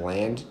out that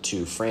land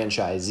to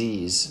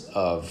franchisees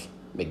of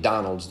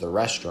McDonald's, the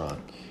restaurant,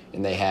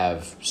 and they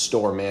have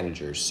store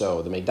managers.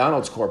 So the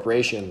McDonald's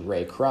Corporation,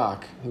 Ray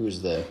Kroc,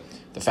 who's the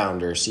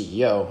founder,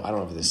 CEO, I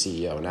don't know if he's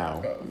the CEO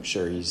now. I'm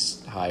sure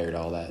he's hired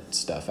all that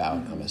stuff out,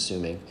 I'm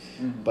assuming.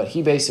 But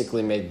he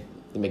basically made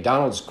the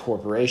McDonald's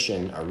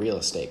Corporation a real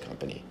estate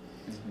company.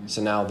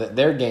 So now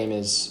their game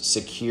is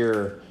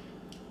secure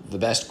the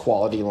best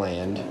quality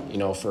land, you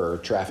know, for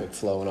traffic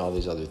flow and all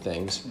these other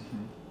things.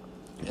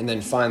 And then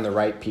find the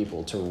right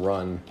people to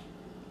run,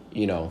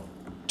 you know,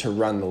 the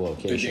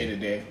location. The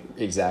day-to-day.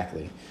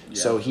 Exactly. Yeah.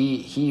 So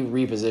he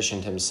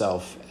repositioned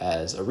himself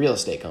as a real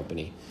estate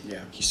company.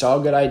 Yeah. He saw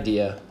a good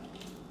idea,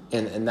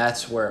 and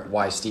that's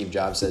why Steve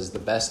Jobs says the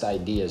best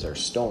ideas are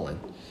stolen.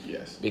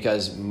 Yes.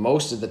 Because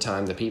most of the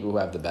time, the people who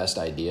have the best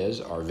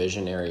ideas are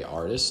visionary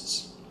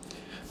artists.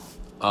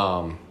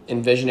 And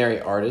visionary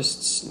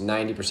artists,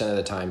 90% of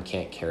the time,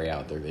 can't carry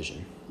out their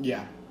vision.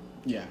 Yeah.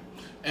 Yeah.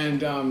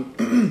 And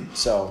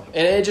so,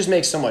 and it just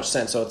makes so much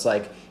sense. So it's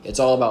like, it's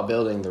all about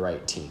building the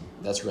right team.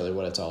 That's really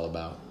what it's all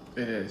about.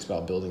 It is. It's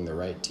about building the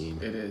right team.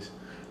 It is.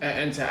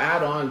 And to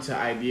add on to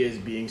ideas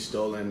being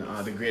stolen,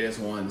 the greatest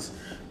ones,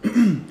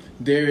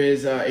 there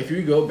is, if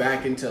you go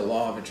back into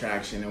law of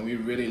attraction and we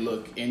really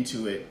look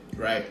into it,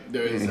 right,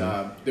 there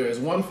is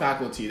one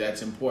faculty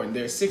that's important.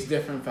 There are 6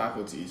 different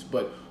faculties,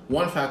 but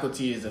one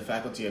faculty is the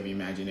faculty of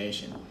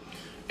imagination.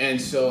 And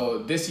so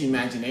this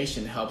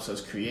imagination helps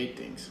us create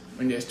things.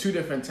 And there's 2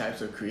 different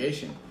types of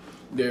creation.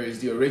 There is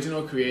the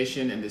original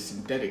creation and the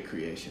synthetic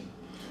creation.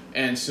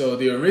 And so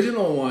the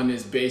original one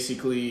is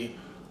basically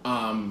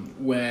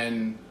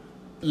when,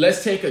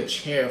 let's take a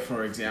chair,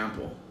 for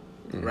example,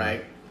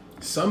 right?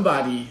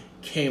 Somebody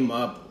came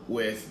up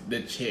with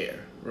the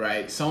chair,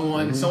 right?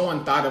 Someone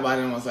thought about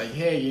it and was like,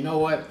 hey, you know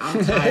what?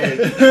 I'm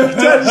tired. I'm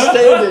tired of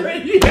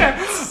standing.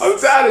 Yeah, I'm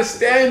tired of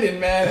standing,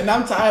 man. And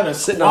I'm tired of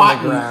sitting on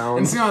the ground.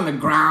 And sitting on the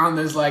ground,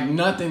 there's like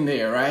nothing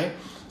there, right?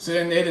 So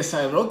then they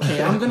decided,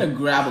 okay, I'm going to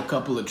grab a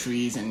couple of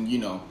trees and, you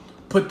know,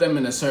 put them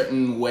in a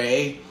certain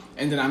way,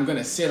 and then I'm going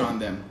to sit on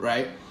them,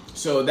 right?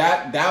 So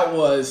that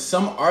was,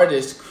 some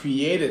artist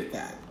created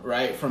that,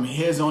 right, from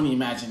his own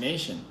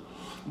imagination.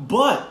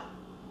 But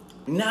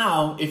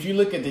now, if you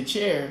look at the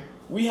chair,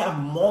 we have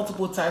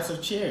multiple types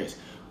of chairs.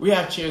 We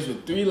have chairs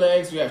with 3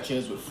 legs. We have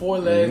chairs with 4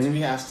 legs. We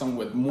have some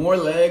with more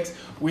legs.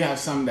 We have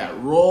some that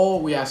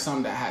roll. We have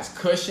some that has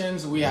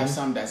cushions. We have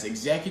some that's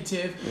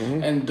executive.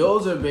 And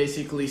those are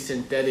basically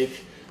synthetic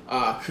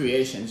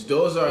creations.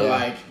 Those are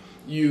like,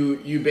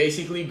 you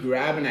basically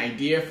grab an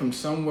idea from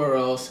somewhere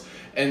else,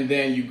 and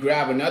then you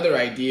grab another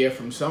idea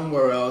from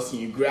somewhere else,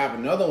 and you grab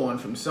another one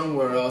from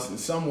somewhere else, and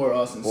somewhere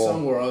else, and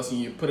somewhere else,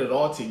 and you put it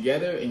all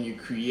together, and you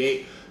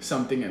create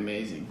something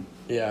amazing.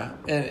 Yeah,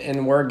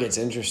 and where it gets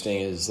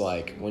interesting is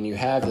like when you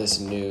have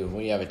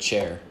when you have a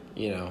chair,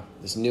 you know,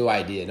 this new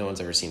idea, no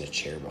one's ever seen a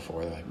chair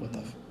before. They're like, what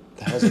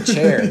the hell's a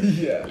chair?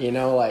 Yeah. You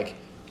know, like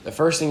the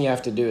first thing you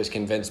have to do is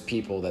convince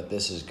people that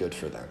this is good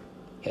for them.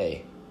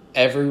 Hey,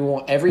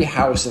 every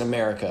house in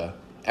America,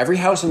 every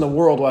house in the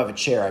world will have a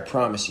chair, I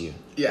promise you.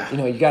 Yeah. You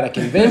know, you got to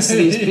convince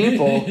these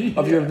people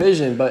of your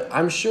vision, but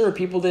I'm sure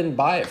people didn't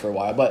buy it for a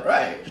while, but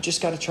you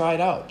just got to try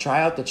it out.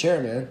 Try out the chair,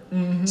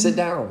 man. Sit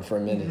down for a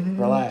minute.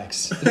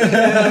 Relax.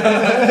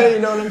 You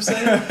know what I'm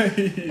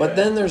saying? But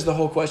then there's the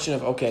whole question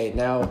of, okay,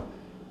 now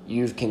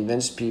you've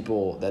convinced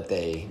people that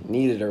they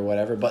need it or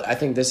whatever, but I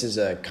think this is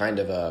a kind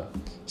of a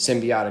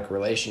symbiotic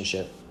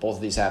relationship. Both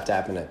of these have to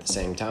happen at the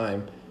same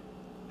time.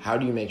 How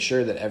do you make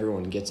sure that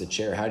everyone gets a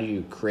chair? How do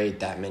you create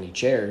that many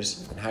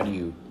chairs? And how do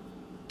you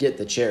get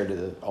the chair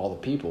to all the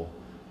people?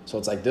 So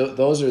it's like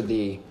those are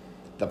the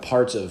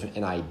parts of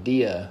an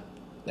idea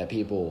that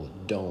people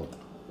don't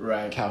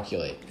right.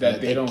 calculate.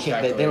 That they don't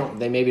calculate.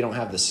 They maybe don't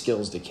have the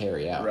skills to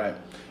carry out. Right.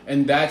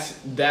 And that's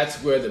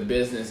where the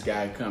business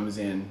guy comes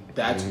in.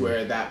 That's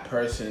where that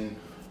person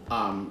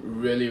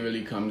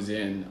really comes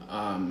in.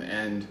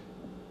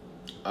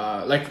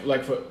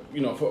 Like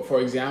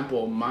for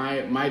example,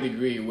 my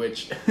degree,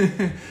 which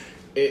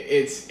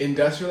it's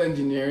industrial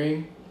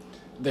engineering.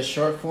 The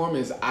short form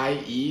is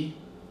IE.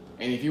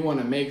 And if you want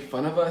to make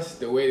fun of us,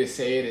 the way to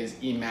say it is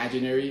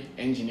imaginary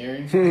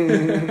engineering.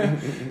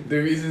 The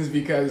reason is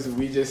because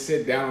we just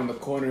sit down on the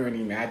corner and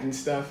imagine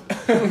stuff.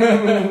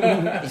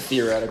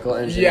 Theoretical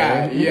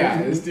engineering. Yeah,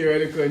 it's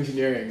theoretical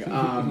engineering.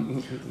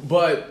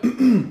 But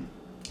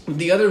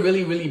the other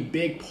really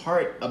big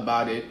part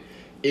about it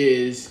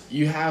is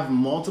you have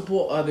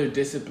multiple other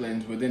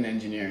disciplines within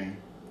engineering.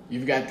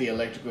 You've got the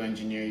electrical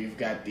engineer, you've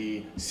got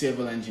the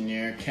civil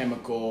engineer,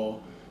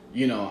 chemical,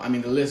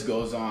 the list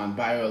goes on,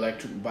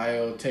 bioelectric,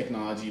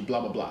 biotechnology, blah,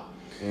 blah, blah.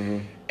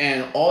 Mm-hmm.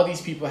 And all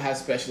these people have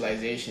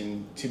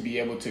specialization to be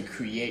able to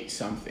create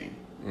something.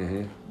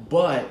 Mm-hmm.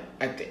 But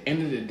at the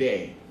end of the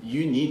day,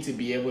 you need to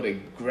be able to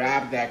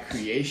grab that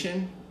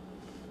creation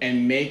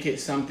and make it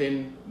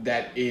something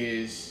that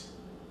is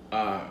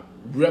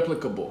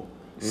replicable.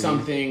 Mm-hmm.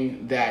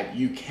 Something that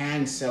you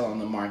can sell on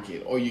the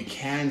market or you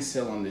can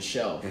sell on the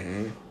shelf.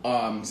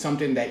 Mm-hmm.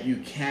 Something that you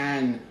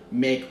can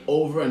make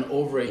over and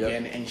over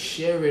again and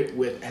share it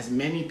with as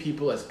many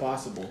people as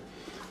possible.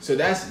 So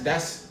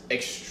that's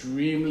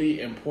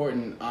extremely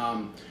important.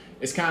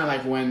 It's kind of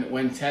like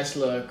when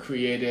Tesla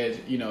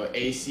created,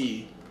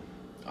 AC,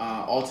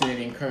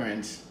 alternating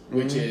currents,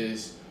 which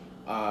is,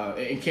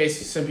 in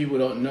case some people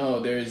don't know,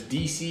 there's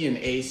DC and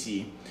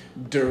AC.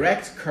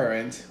 Direct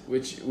current,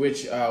 which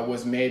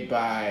was made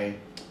by,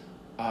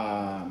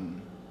 what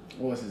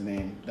was his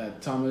name?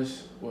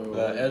 Thomas?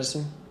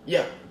 Edison?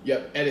 Yep,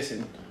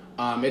 Edison.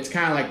 It's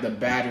kind of like the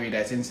battery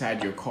that's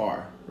inside your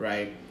car,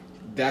 right?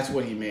 That's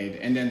what he made.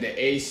 And then the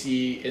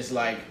AC is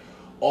like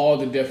all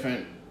the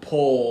different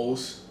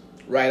poles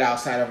right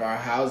outside of our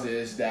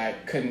houses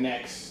that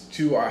connects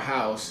to our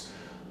house.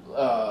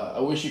 I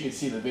wish you could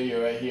see the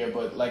video right here,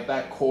 but like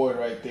that cord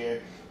right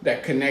there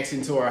that connects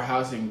into our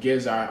house and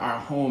gives our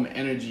home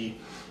energy.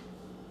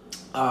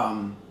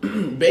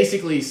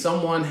 Basically,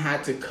 someone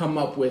had to come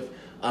up with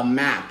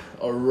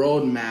a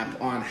road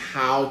map on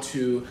how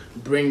to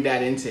bring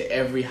that into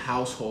every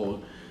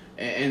household.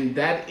 And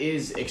that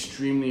is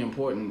extremely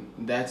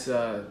important. That's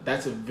a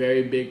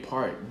very big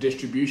part,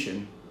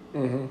 distribution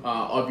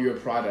of your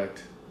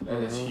product.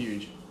 That is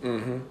huge.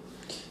 Mm-hmm.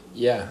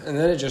 Yeah, and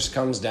then it just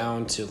comes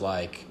down to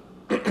like...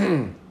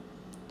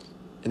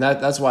 And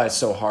that's why it's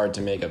so hard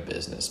to make a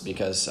business,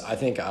 because I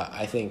think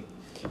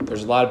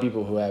there's a lot of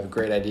people who have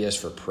great ideas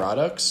for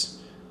products,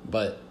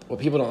 but what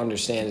people don't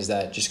understand is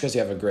that just because you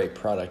have a great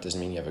product doesn't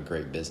mean you have a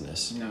great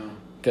business. No.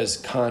 Because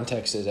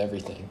context is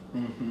everything.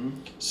 Mm-hmm.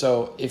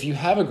 So if you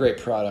have a great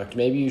product,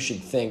 maybe you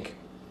should think,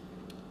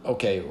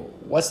 okay,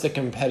 what's the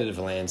competitive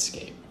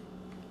landscape?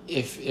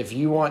 If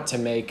you want to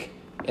make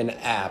an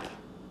app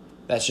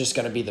that's just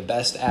going to be the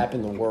best app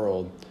in the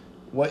world,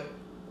 what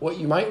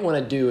you might want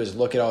to do is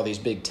look at all these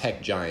big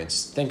tech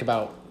giants. Think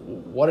about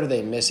what are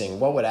they missing?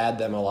 What would add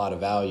them a lot of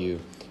value?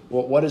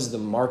 What is the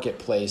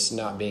marketplace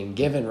not being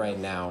given right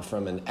now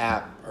from an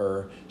app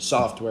or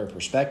software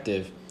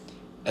perspective?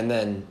 And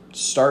then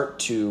start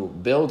to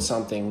build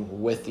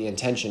something with the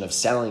intention of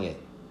selling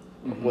it,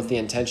 with the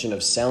intention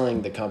of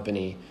selling the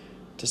company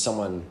to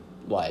someone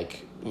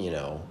like,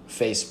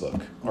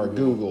 Facebook or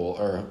Google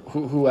or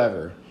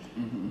whoever.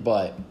 Mm-hmm.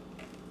 But,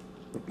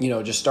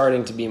 just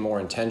starting to be more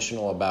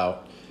intentional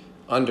about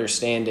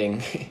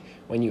understanding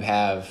when you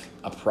have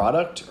a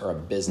product or a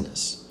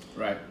business.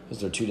 Right. Because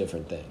they're two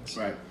different things.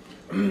 Right.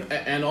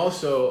 And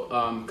also,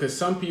 because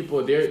some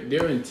people,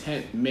 their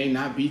intent may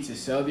not be to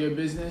sell their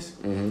business.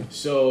 Mm-hmm.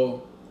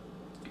 So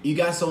you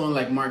got someone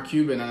like Mark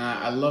Cuban, and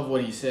I love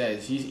what he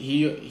says.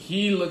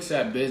 He looks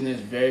at business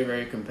very,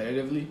 very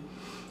competitively.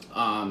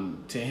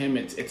 To him,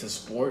 it's a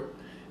sport.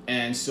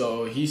 And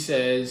so he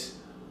says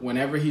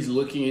whenever he's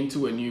looking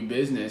into a new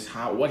business,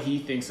 what he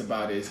thinks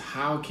about is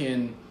how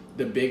can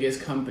the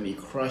biggest company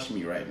crush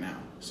me right now?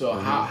 So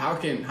how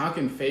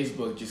can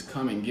Facebook just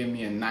come and give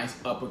me a nice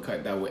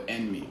uppercut that would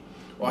end me?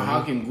 Or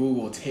how can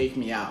Google take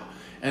me out?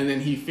 And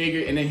then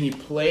he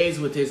plays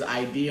with his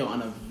idea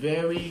on a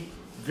very,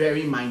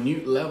 very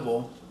minute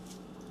level.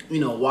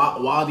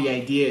 While the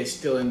idea is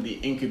still in the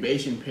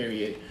incubation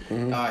period,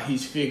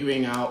 he's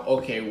figuring out,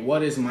 okay,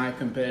 what is my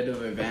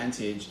competitive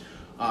advantage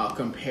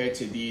compared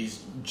to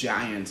these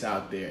giants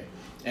out there,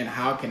 and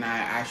how can I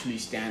actually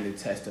stand the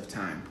test of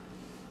time?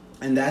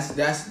 And that's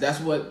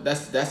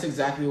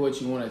exactly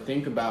what you want to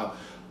think about.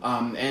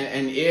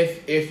 And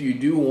if you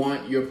do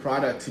want your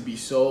product to be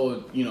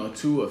sold,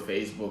 to a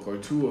Facebook or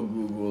to a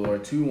Google or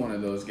to one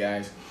of those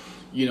guys,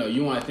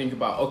 you want to think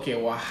about,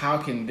 okay, well, how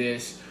can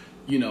this,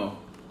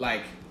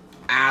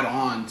 add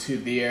on to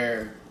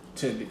their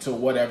to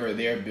whatever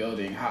they're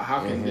building?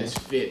 How can this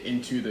fit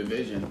into the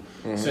vision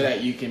so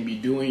that you can be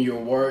doing your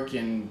work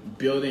and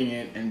building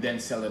it and then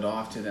sell it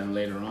off to them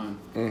later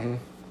on?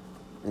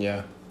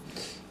 Yeah.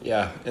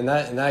 Yeah, and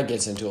that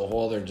gets into a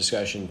whole other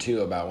discussion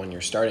too about when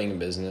you're starting a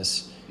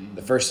business. Mm-hmm.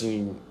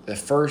 The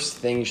first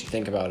thing you should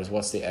think about is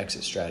what's the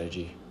exit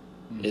strategy.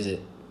 Mm-hmm. Is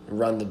it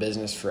run the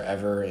business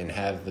forever and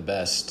have the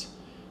best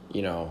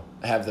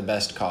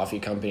coffee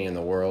company in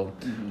the world,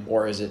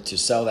 or is it to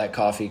sell that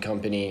coffee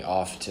company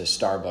off to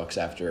Starbucks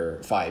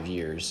after 5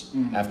 years,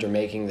 after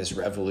making this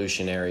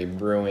revolutionary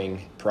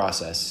brewing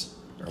process?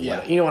 Or Yeah.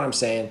 what, you know what I'm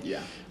saying? Yeah.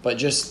 But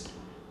just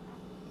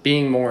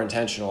being more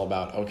intentional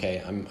about,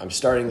 okay, I'm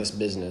starting this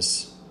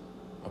business.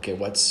 Okay,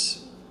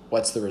 what's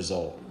the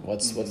result?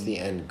 What's the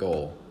end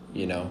goal?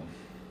 You know,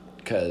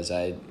 because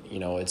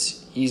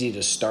it's easy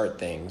to start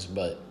things,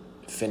 but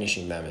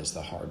finishing them is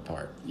the hard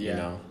part. Yeah. You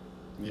know.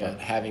 Yeah. But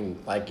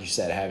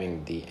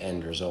having the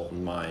end result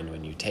in mind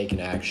when you take an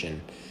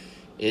action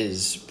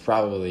is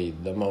probably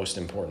the most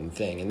important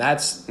thing. And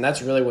that's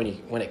really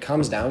when it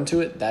comes down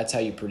to it, that's how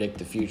you predict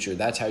the future.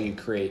 That's how you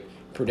create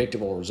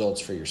predictable results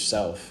for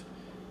yourself,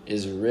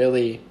 is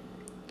really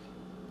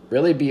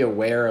be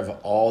aware of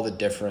all the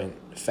different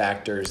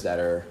factors that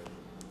are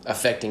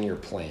affecting your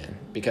plan.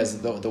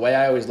 Because the way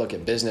I always look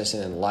at business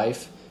and in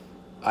life,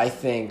 I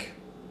think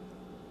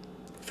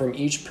from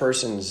each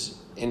person's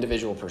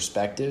individual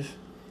perspective,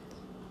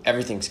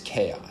 everything's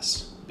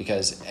chaos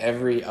because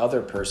every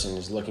other person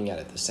is looking at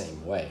it the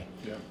same way.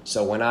 Yeah.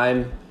 So when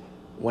I'm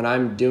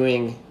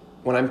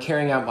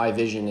carrying out my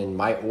vision in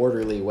my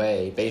orderly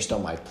way based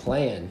on my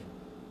plan,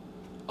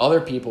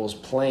 other people's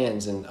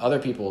plans and other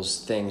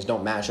people's things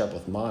don't match up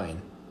with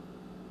mine.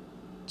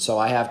 So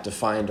I have to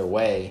find a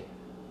way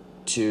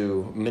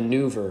to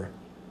maneuver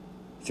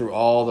through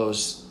all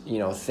those,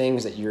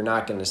 things that you're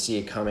not going to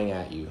see coming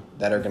at you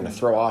that are going to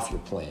throw off your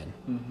plan.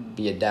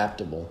 Be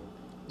adaptable.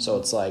 So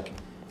it's like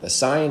the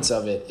science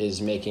of it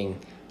is making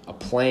a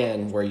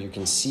plan where you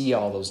can see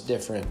all those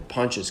different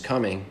punches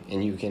coming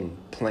and you can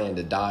plan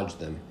to dodge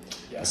them.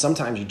 Yeah. And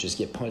sometimes you just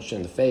get punched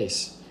in the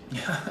face.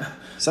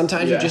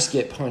 Sometimes you just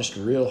get punched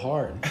real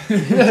hard.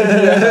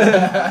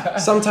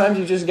 Sometimes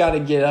you just got to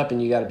get up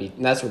and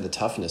and that's where the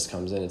toughness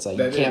comes in. It's like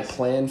you can't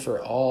plan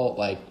for all,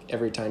 like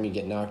every time you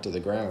get knocked to the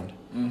ground.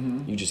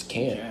 You just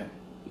can't.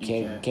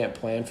 You can't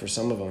plan for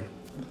some of them.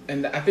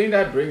 And I think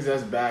that brings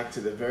us back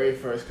to the very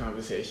first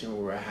conversation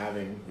we were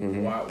having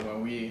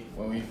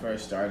when we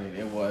first started.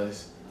 It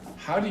was,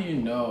 how do you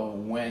know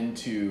when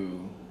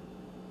to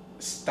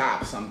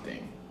stop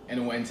something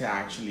and when to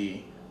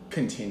actually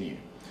continue?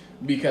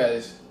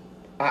 Because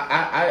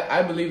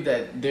I believe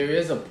that there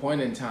is a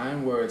point in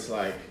time where it's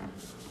like,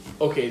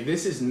 okay,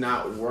 this is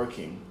not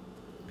working,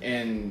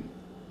 and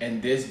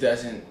this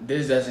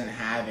doesn't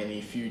have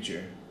any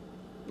future,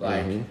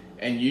 like,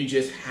 and you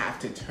just have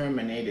to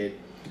terminate it,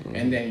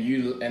 and then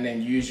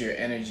use your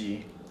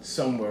energy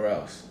somewhere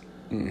else.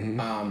 And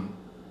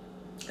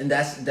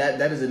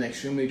that is an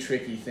extremely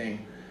tricky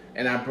thing.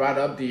 And I brought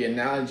up the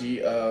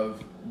analogy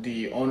of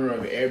the owner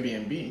of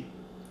Airbnb.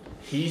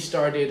 He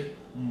started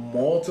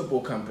multiple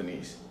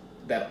companies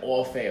that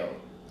all failed,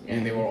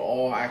 and they were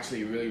all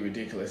actually really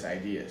ridiculous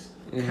ideas,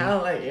 kind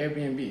of like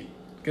Airbnb.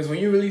 Because when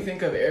you really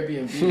think of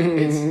Airbnb,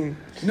 it's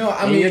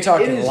you're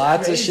talking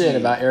lots crazy. of shit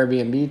about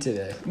Airbnb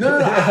today. No.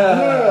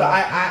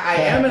 I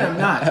am and I'm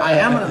not. I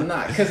am and I'm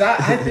not. Because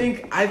I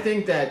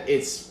think that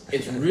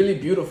it's really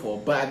beautiful,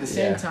 but at the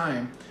same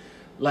time,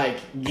 like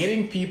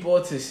getting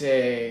people to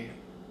say,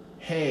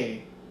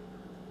 "Hey,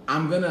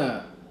 I'm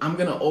gonna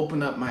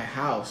open up my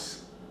house,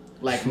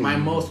 like my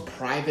most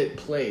private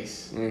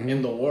place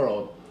in the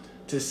world,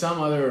 to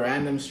some other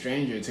random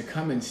stranger to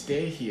come and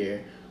stay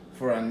here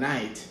for a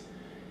night,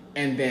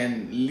 and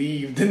then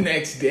leave the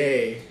next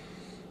day,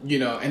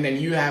 and then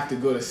you have to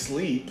go to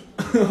sleep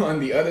on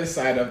the other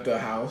side of the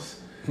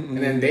house,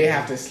 and then they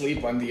have to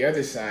sleep on the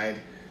other side."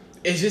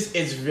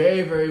 It's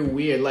very, very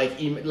weird.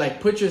 Like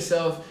put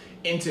yourself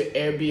into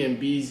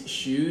Airbnb's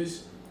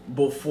shoes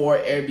before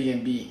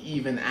Airbnb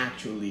even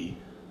actually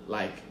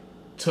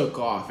took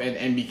off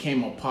and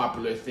became a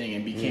popular thing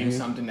and became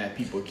something that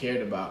people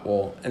cared about.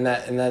 Well, and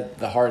that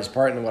the hardest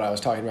part, and what I was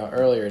talking about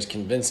earlier, is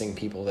convincing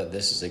people that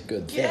this is a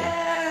good thing.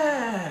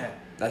 Yeah,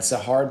 that's the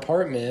hard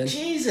part, man.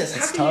 Jesus,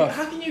 it's how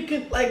tough. can you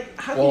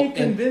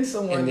convince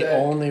someone? And that the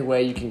only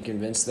way you can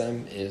convince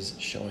them is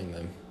showing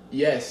them.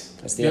 Yes,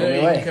 that's the only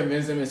way you can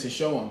convince them is to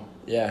show them.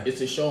 Yeah, it's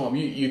to show them.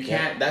 You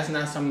can't. That's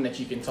not something that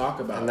you can talk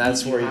about. And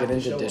that's where you get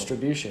into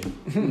distribution.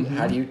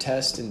 How do you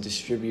test and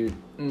distribute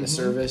the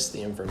service,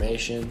 the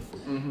information,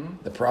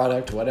 the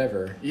product,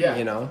 whatever?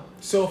 Yeah,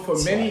 So for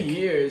many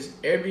years,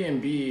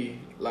 Airbnb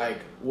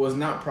was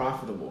not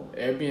profitable.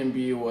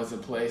 Airbnb was a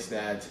place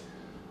that,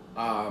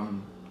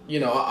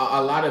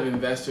 a lot of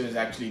investors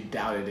actually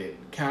doubted it.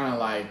 Kind of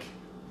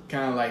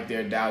like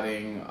they're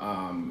doubting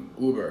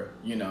Uber,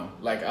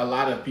 like a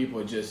lot of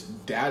people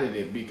just doubted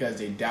it because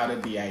they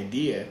doubted the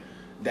idea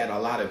that a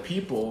lot of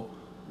people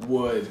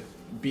would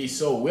be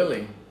so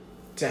willing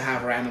to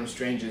have random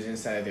strangers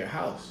inside of their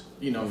house.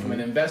 From an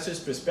investor's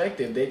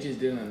perspective, they just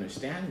didn't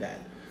understand that.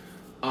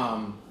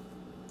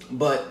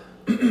 But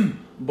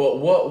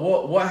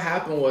what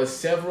happened was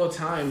several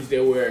times they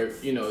were,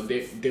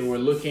 they were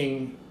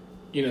looking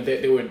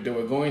they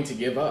were going to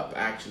give up.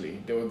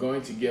 Actually, they were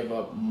going to give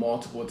up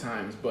multiple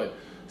times, but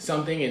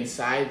something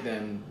inside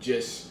them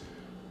just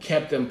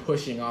kept them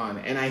pushing on.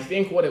 And I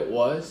think what it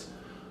was,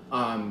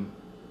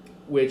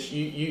 which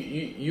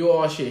you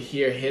all should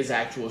hear his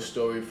actual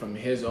story from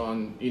his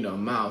own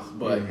mouth,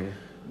 but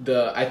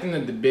I think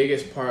that the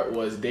biggest part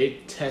was they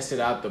tested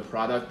out the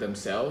product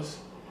themselves,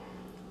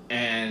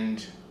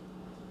 and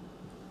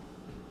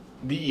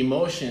the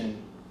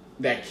emotion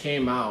that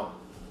came out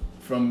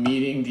from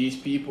meeting these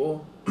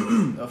people,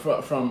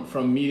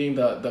 from meeting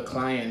the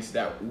clients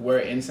that were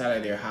inside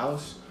of their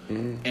house,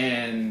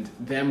 and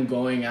them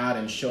going out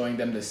and showing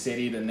them the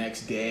city the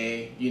next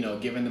day,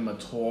 giving them a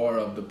tour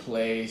of the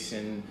place,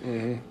 and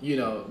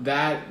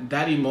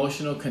that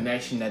emotional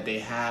connection that they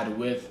had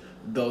with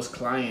those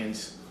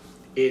clients,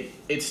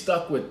 it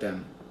stuck with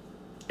them.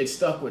 It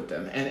stuck with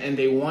them, and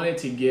they wanted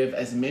to give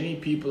as many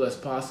people as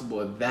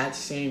possible that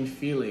same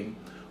feeling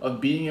of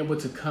being able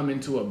to come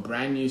into a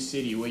brand new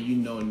city where you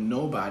know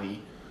nobody,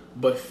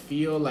 but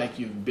feel like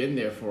you've been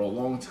there for a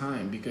long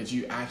time because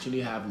you actually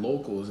have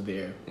locals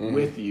there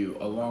with you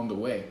along the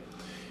way.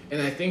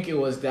 And I think it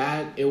was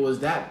that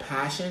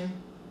passion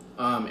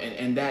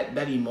and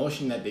that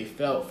emotion that they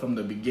felt from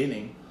the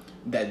beginning,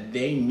 that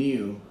they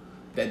knew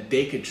that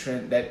they could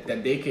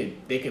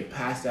they could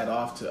pass that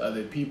off to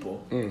other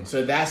people.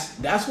 So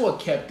that's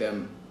what kept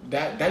them,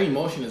 that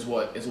emotion is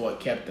what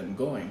kept them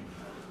going.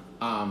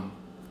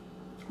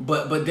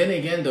 But then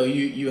again, though,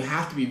 you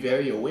have to be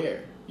very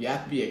aware. You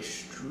have to be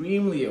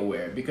extremely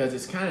aware, because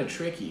it's kind of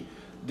tricky.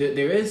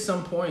 There is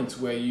some points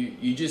where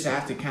you just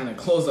have to kind of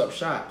close up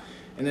shop,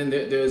 and then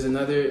there's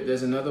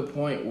another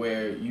point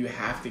where you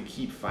have to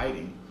keep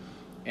fighting,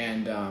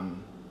 and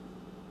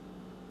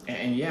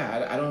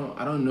yeah, I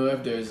don't know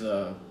if there's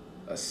a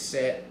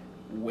set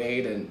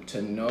way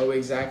to know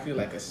exactly,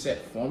 like a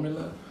set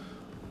formula,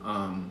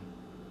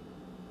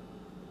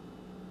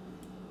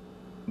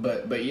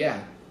 but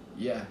yeah.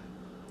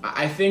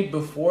 I think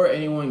before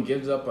anyone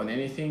gives up on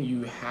anything,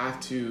 you have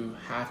to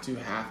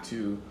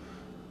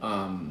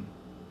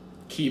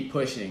keep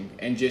pushing,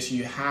 and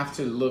you have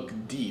to look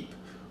deep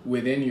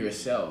within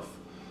yourself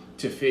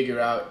to figure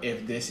out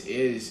if this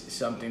is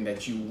something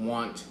that you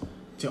want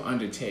to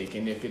undertake,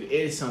 and if it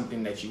is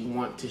something that you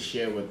want to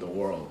share with the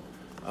world.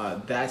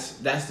 That's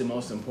the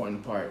most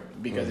important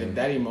part, because if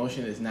that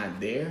emotion is not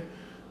there,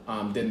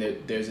 then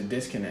there's a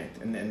disconnect,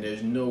 and then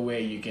there's no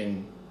way you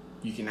can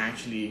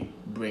actually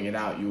bring it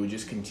out. You will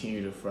just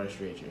continue to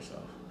frustrate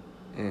yourself.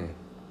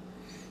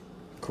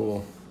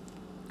 Cool.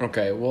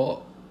 Okay,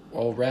 well,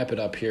 I'll wrap it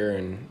up here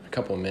in a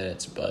couple of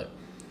minutes, but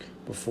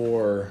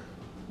before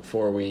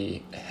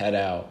we head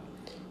out,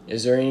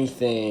 is there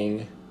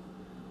anything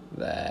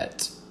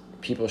that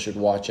people should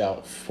watch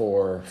out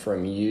for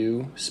from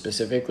you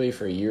specifically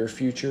for your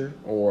future,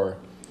 or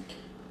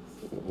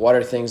what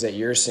are things that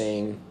you're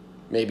seeing,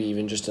 maybe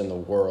even just in the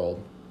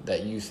world,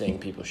 that you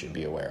think people should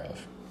be aware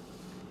of?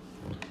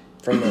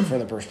 From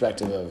the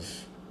perspective of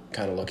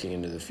kind of looking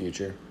into the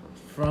future?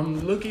 From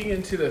looking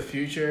into the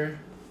future,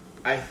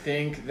 I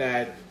think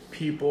that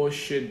people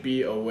should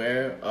be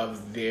aware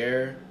of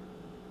their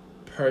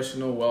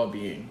personal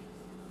well-being.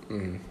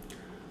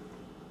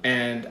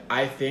 And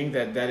I think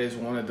that is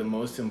one of the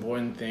most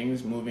important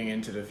things moving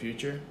into the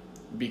future,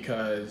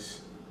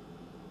 because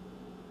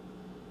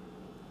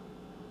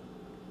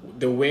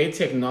the way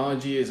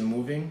technology is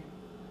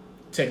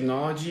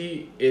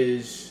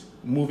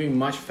moving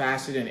much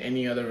faster than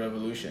any other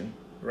revolution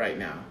right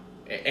now.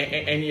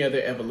 Any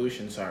other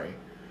evolution, sorry.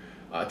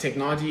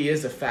 Technology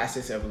is the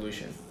fastest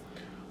evolution.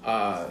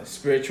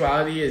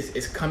 Spirituality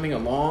is coming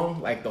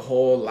along, like the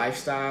whole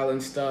lifestyle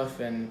and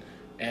stuff, and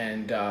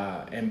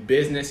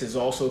business is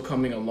also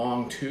coming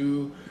along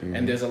too.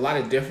 And there's a lot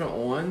of different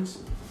ones,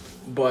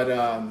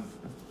 but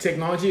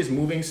technology is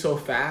moving so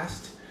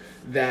fast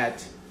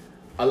that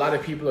a lot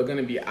of people are going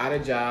to be out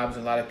of jobs.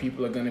 A lot of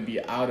people are going to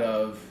be out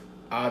of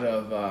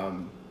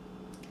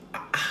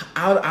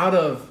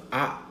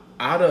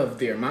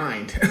their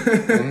mind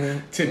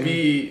to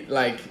be,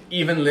 like,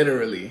 even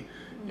literally,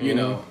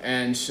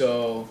 and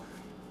so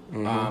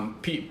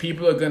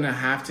people are gonna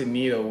have to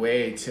need a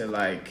way to,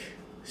 like,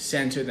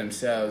 center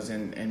themselves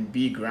and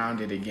be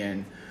grounded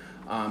again,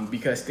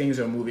 because things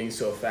are moving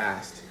so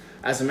fast.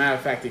 As a matter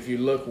of fact, if you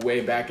look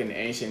way back in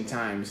ancient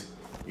times,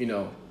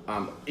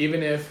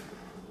 even if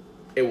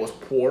it was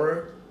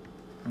poorer,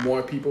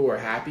 more people were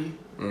happy.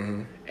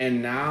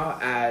 And now,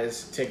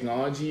 as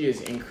technology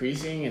is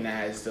increasing and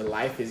as the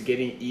life is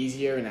getting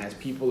easier and as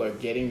people are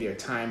getting their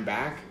time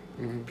back,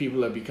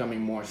 people are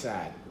becoming more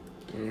sad.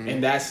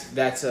 And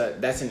that's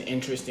an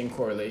interesting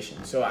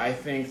correlation. So I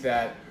think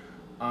that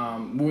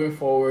moving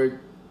forward,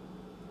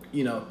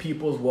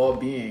 people's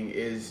well-being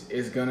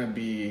is gonna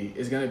be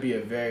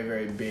a very,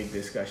 very big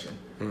discussion,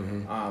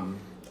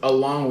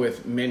 along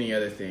with many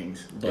other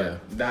things.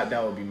 But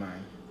that would be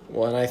mine.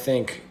 Well, and I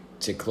think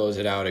to close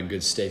it out, a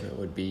good statement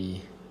would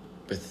be,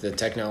 with the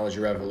technology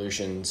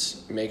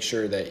revolutions, make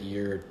sure that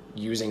you're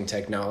using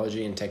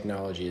technology and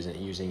technology isn't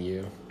using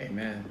you.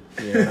 Amen.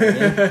 You know what I mean?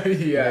 Yeah,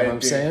 You know what I'm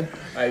do. saying?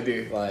 I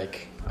do.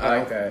 Like, I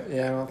like that.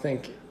 Yeah, I don't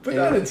think. Put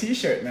that on a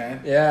t-shirt,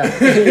 man. Yeah.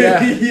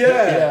 Yeah.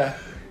 Yeah.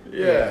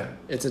 Yeah.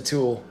 It's a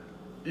tool.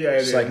 Yeah,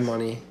 Just like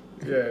money.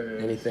 Yeah, it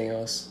is. Anything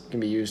else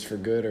can be used for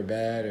good or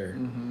bad or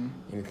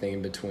anything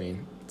in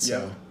between. So,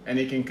 Yep. And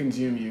it can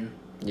consume you.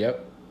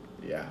 Yep.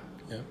 Yeah.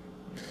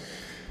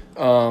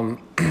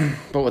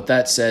 But with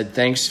that said,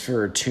 thanks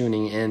for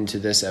tuning in to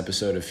this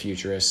episode of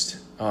Futurist.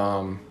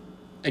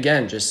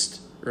 Again,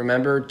 just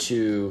remember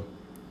to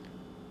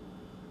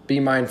be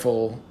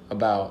mindful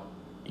about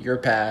your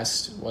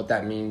past, what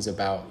that means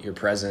about your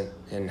present,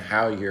 and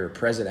how your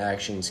present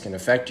actions can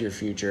affect your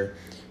future.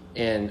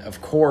 And of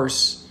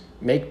course,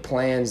 make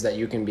plans that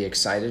you can be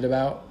excited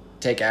about.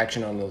 Take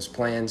action on those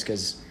plans,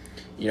 because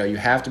you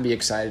have to be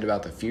excited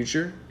about the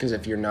future, because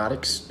if you're not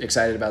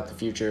excited about the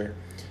future,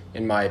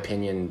 in my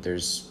opinion,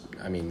 there's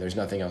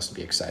nothing else to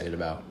be excited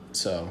about.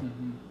 So,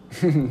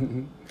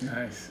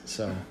 Nice.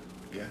 So,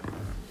 Yeah.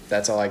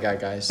 that's all I got,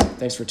 guys.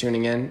 Thanks for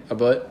tuning in.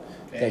 Abut,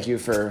 thank you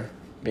for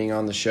being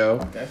on the show.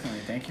 Definitely.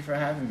 Thank you for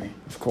having me.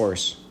 Of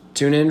course.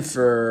 Tune in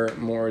for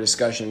more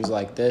discussions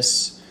like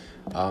this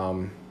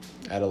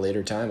at a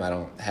later time. I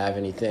don't have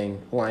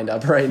anything lined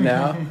up right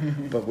now,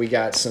 but we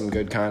got some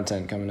good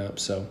content coming up.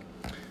 So,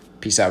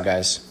 peace out,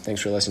 guys. Thanks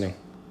for listening.